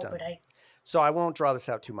 We're almost done. So I won't draw this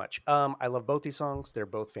out too much. I love both these songs. They're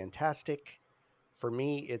both fantastic. For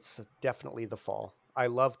me, it's definitely the fall. I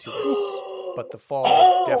love Tulips, but the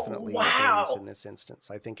fall definitely wins in this instance.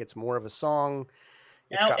 I think it's more of a song.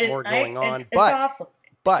 It's got more going on. It's awesome.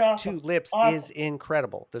 But awesome. Tulips is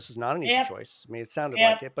incredible. This is not an easy choice. I mean, it sounded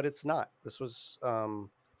like it, but it's not. This was,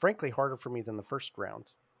 frankly, harder for me than the first round.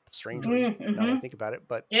 Strangely, now that I think about it.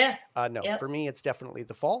 But for me, it's definitely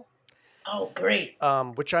the fall. Oh, great.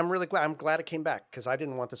 Which I'm really glad. I'm glad it came back, because I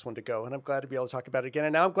didn't want this one to go, and I'm glad to be able to talk about it again.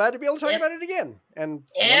 And now I'm glad to be able to talk about it again and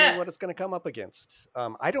wondering what it's going to come up against.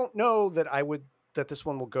 I don't know that this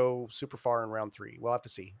one will go super far in round 3. We'll have to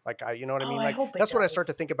see. Like, you know what I mean? Like, that's what I start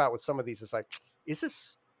to think about with some of these. It's like, is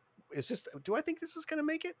this? Do I think this is going to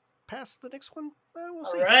make it past the next one? We'll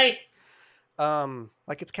see. All right.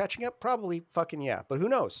 Like it's catching up, probably fucking yeah, but who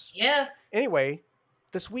knows? Yeah. Anyway,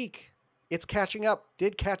 this week it's catching up.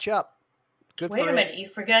 Did catch up. Good. Wait a minute, you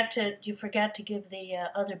forgot to give the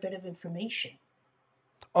other bit of information.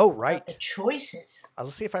 Oh, right. The choices.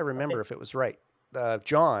 Let's see if I remember if it was right.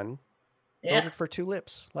 John voted for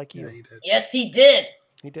Tulips, like you. Yeah, he did. Yes, he did.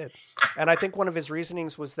 He did. And I think one of his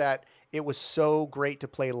reasonings was that it was so great to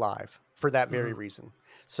play live for that very reason.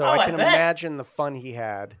 So I can imagine the fun he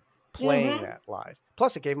had playing that live.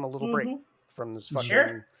 Plus, it gave him a little break from this fucking.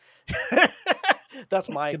 Sure. That's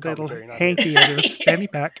my commentary. Hanky out of his fanny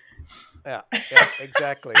pack. Yeah,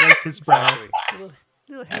 exactly. Like his brow.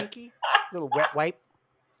 Little hanky, little wet wipe.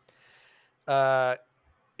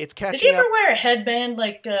 It's catching up. Did he ever wear a headband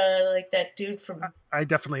like that dude from? I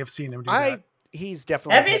definitely have seen him do that. He's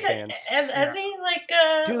definitely headbands. Has he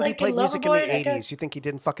Dude, like he played music in the 80s. You think he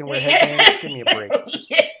didn't fucking wear Yeah. headbands? Give me a break.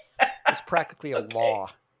 Yeah. It's practically a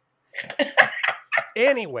law.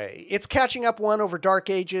 Anyway, it's catching up one over Dark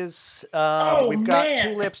Ages. We've got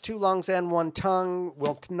man. 2 lips, 2 lungs, and 1 tongue.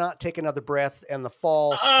 We'll not take another breath, and the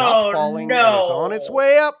fall stopped falling and is on its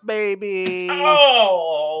way up, baby.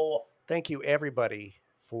 Oh. Thank you, everybody,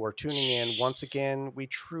 for tuning in once again. We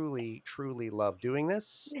truly, truly love doing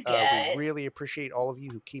this. Guys. We really appreciate all of you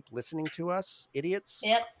who keep listening to us, idiots.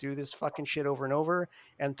 Yep. Do this fucking shit over and over.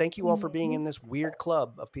 And thank you all for being in this weird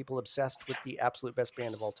club of people obsessed with the absolute best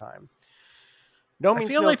band of all time. No I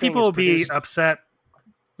Means feel No like Thing people is will be produced. upset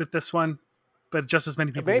with this one, but just as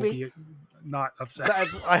many people will Maybe. be not upset.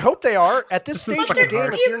 I hope they are. At this This is stage of the fucking game,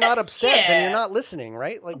 hard. if you're not upset, then Yeah. you're not listening,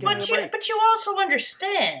 right? Like, give me a break. But you also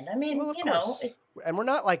understand. I mean, Well, of you know, course. And we're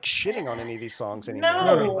not like shitting on any of these songs anymore.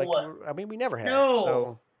 No. Like, I mean, we never have. No.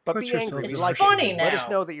 So, but Put be yourselves angry. in We our like shoes. funny it. Let us now.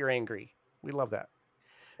 know that you're angry. We love that.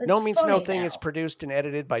 it's No Means No funny Thing now. is produced and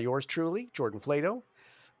edited by yours truly, Jordan Flato.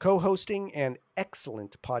 Co-hosting and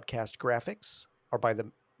excellent podcast graphics are by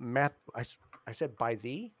the I said by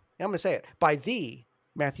the. I'm going to say it. By the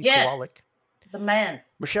Matthew Yeah. Kowalik. The man.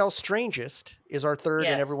 Michelle Strangest is our third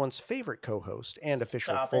and Yes. everyone's favorite co-host and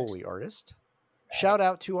official Stop it. Foley artist. Shout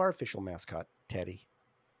out to our official mascot, Teddy.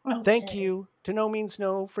 Oh, Thank Teddy. you to No Means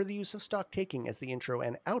No for the use of stock taking as the intro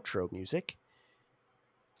and outro music.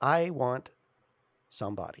 I want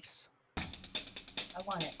some bodies. I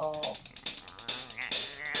want it all.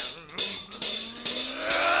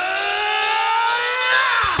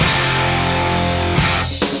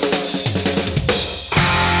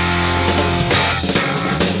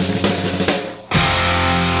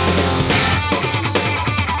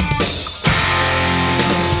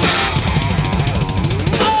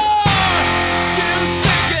 You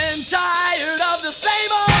sick and tired of the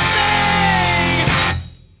same old thing?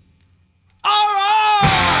 Or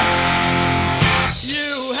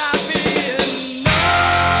you happy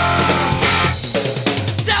enough?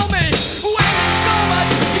 Tell me when there's so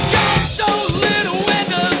much becomes so little. When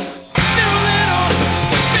does too little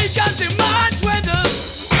become too much? When does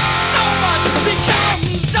so much become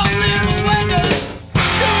so little? When does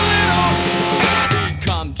too little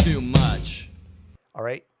become too much? All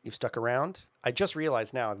right, you've stuck around. I just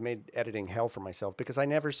realized now I've made editing hell for myself because I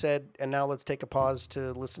never said, and now let's take a pause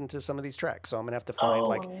to listen to some of these tracks. So I'm going to have to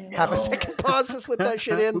find half a second pause to slip that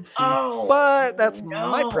shit in. Oopsie. Oh, But that's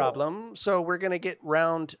my no. problem. So we're going to get we're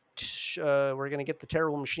going to get the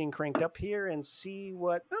terrible machine cranked up here and see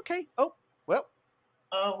what. Okay. Oh, well,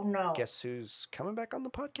 Oh no. guess who's coming back on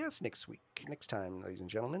the podcast next time, ladies and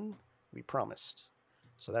gentlemen. We promised.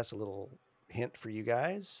 So that's a little hint for you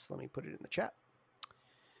guys. Let me put it in the chat.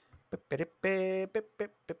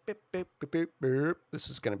 This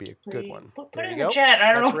is going to be a good one. Put There it you in go. the chat.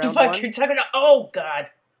 I don't That's know what the round fuck one. you're talking about. Oh god.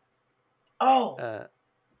 Oh.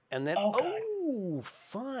 And then, Oh, God.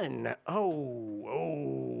 fun.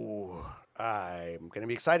 I'm going to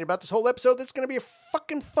be excited about this whole episode. That's going to be a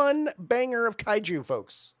fucking fun banger of kaiju,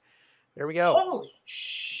 folks. There we go. Holy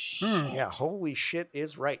shit. Yeah, holy shit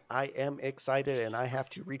is right. I am excited and I have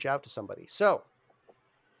to reach out to somebody. So,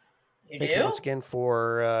 You thank do? you once again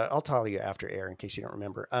for, I'll tell you after air in case you don't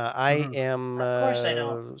remember. I am Of course I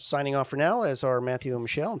don't. signing off for now as our Matthew and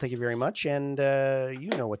Michelle, and thank you very much. And you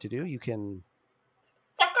know what to do. You can